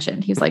person he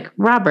mentioned. He was like,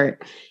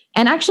 Robert.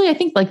 And actually, I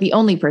think like the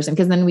only person,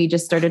 because then we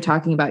just started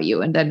talking about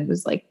you and then it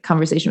was like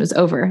conversation was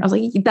over. I was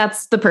like,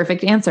 that's the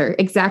perfect answer.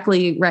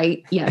 Exactly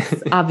right.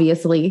 Yes,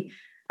 obviously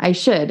I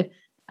should.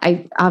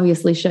 I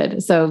obviously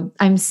should. So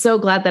I'm so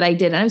glad that I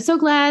did. And I'm so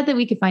glad that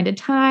we could find a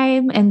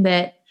time and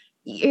that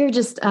you're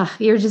just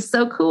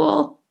so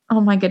cool. Oh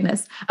my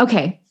goodness.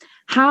 Okay.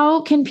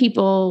 How can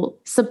people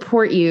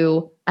support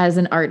you as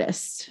an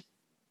artist?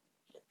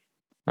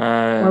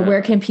 Or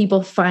where can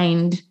people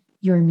find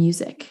your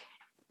music?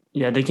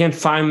 Yeah, they can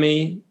find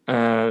me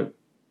on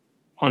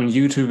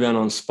YouTube and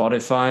on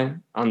Spotify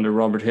under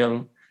Robert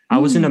Hill. I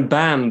was in a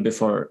band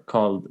before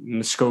called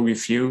Muskogee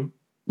Few,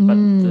 but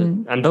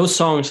and those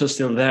songs are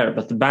still there,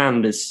 but the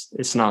band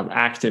is not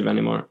active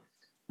anymore.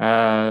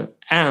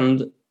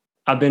 And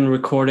I've been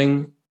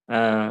recording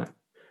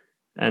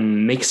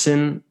and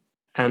mixing,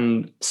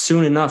 and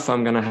soon enough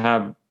I'm gonna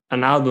have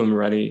an album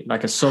ready,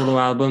 like a solo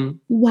album.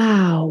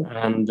 Wow!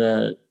 And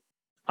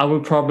I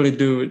will probably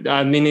do,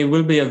 I mean, it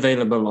will be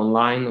available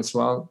online as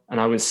well, and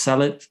I will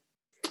sell it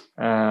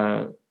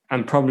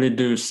and probably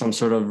do some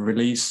sort of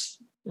release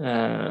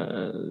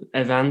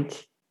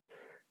event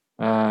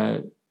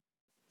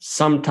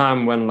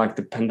sometime when like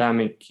the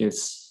pandemic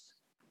is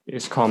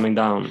calming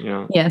down, you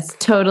know. Yes,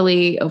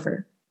 totally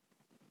over.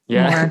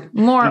 Yeah.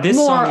 More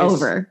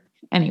over.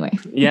 Anyway.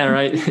 Yeah,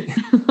 right.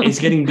 It's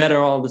getting better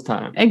all the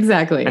time.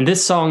 Exactly. And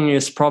this song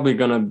is probably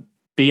going to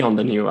be on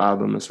the new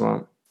album as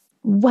well.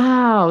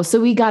 Wow. So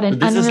we got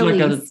an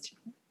unreleased.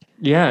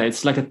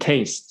 It's like a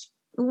taste.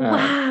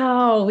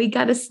 Wow. We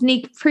got a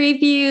sneak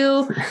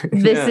preview.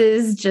 This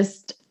is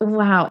just,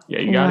 wow. Yeah,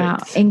 you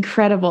got it.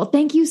 Incredible.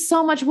 Thank you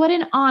so much. What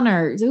an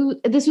honor.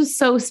 This was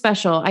so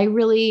special. I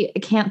really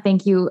can't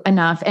thank you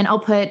enough. And I'll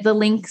put the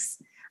links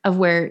of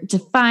where to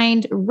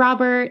find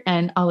Robert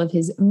and all of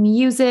his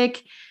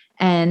music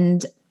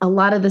and a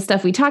lot of the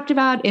stuff we talked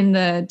about in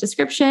the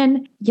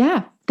description.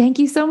 Yeah. Thank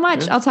you so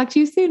much. Yeah. I'll talk to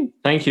you soon.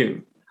 Thank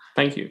you.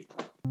 Thank you.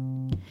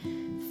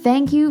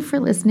 Thank you for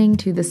listening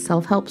to the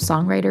Self-Help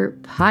Songwriter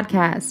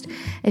podcast.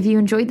 If you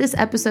enjoyed this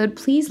episode,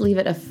 please leave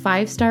it a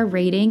 5-star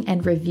rating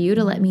and review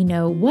to let me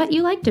know what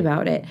you liked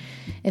about it.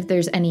 If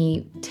there's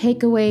any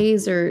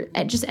takeaways or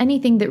just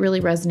anything that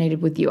really resonated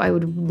with you, I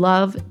would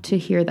love to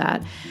hear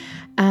that.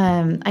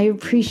 I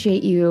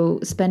appreciate you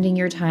spending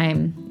your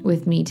time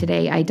with me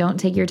today. I don't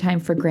take your time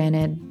for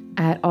granted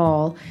at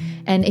all.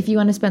 And if you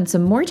want to spend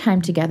some more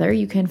time together,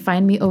 you can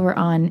find me over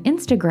on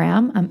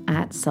Instagram. I'm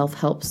at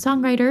Self-Help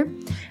Songwriter,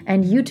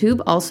 and YouTube,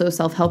 also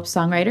Self-Help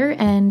Songwriter.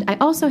 And I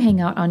also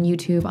hang out on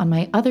YouTube on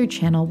my other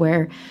channel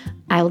where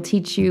I'll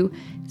teach you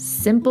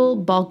simple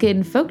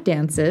Balkan folk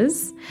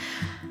dances.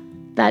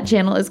 That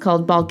channel is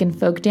called Balkan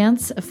Folk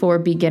Dance for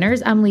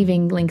Beginners. I'm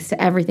leaving links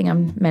to everything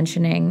I'm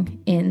mentioning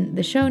in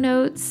the show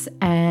notes.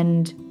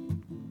 And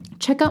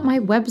check out my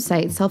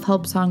website,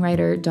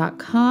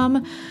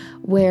 selfhelpsongwriter.com,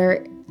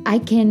 where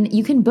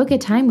you can book a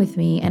time with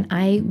me and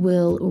I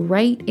will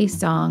write a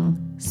song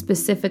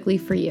specifically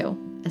for you,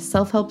 a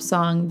self-help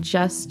song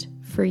just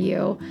for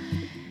you.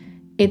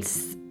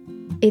 It's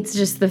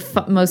just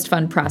the most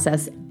fun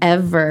process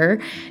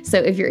ever. So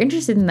if you're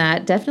interested in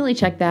that, definitely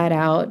check that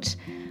out.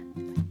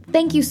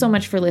 Thank you so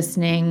much for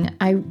listening.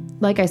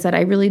 Like I said,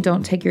 I really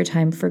don't take your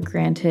time for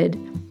granted.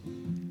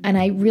 And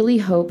I really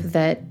hope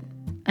that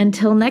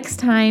until next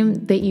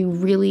time that you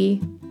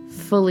really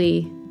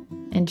fully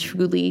and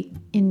truly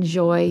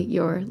enjoy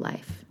your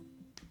life.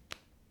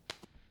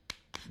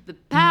 The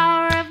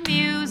power of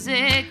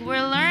music,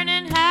 we're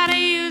learning how to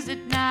use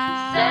it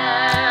now.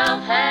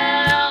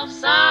 Self-help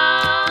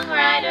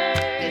songwriter.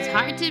 It's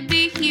hard to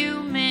be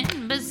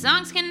human, but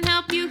songs can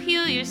help you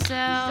heal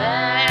yourself.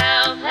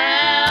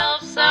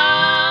 Self-help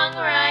songwriter.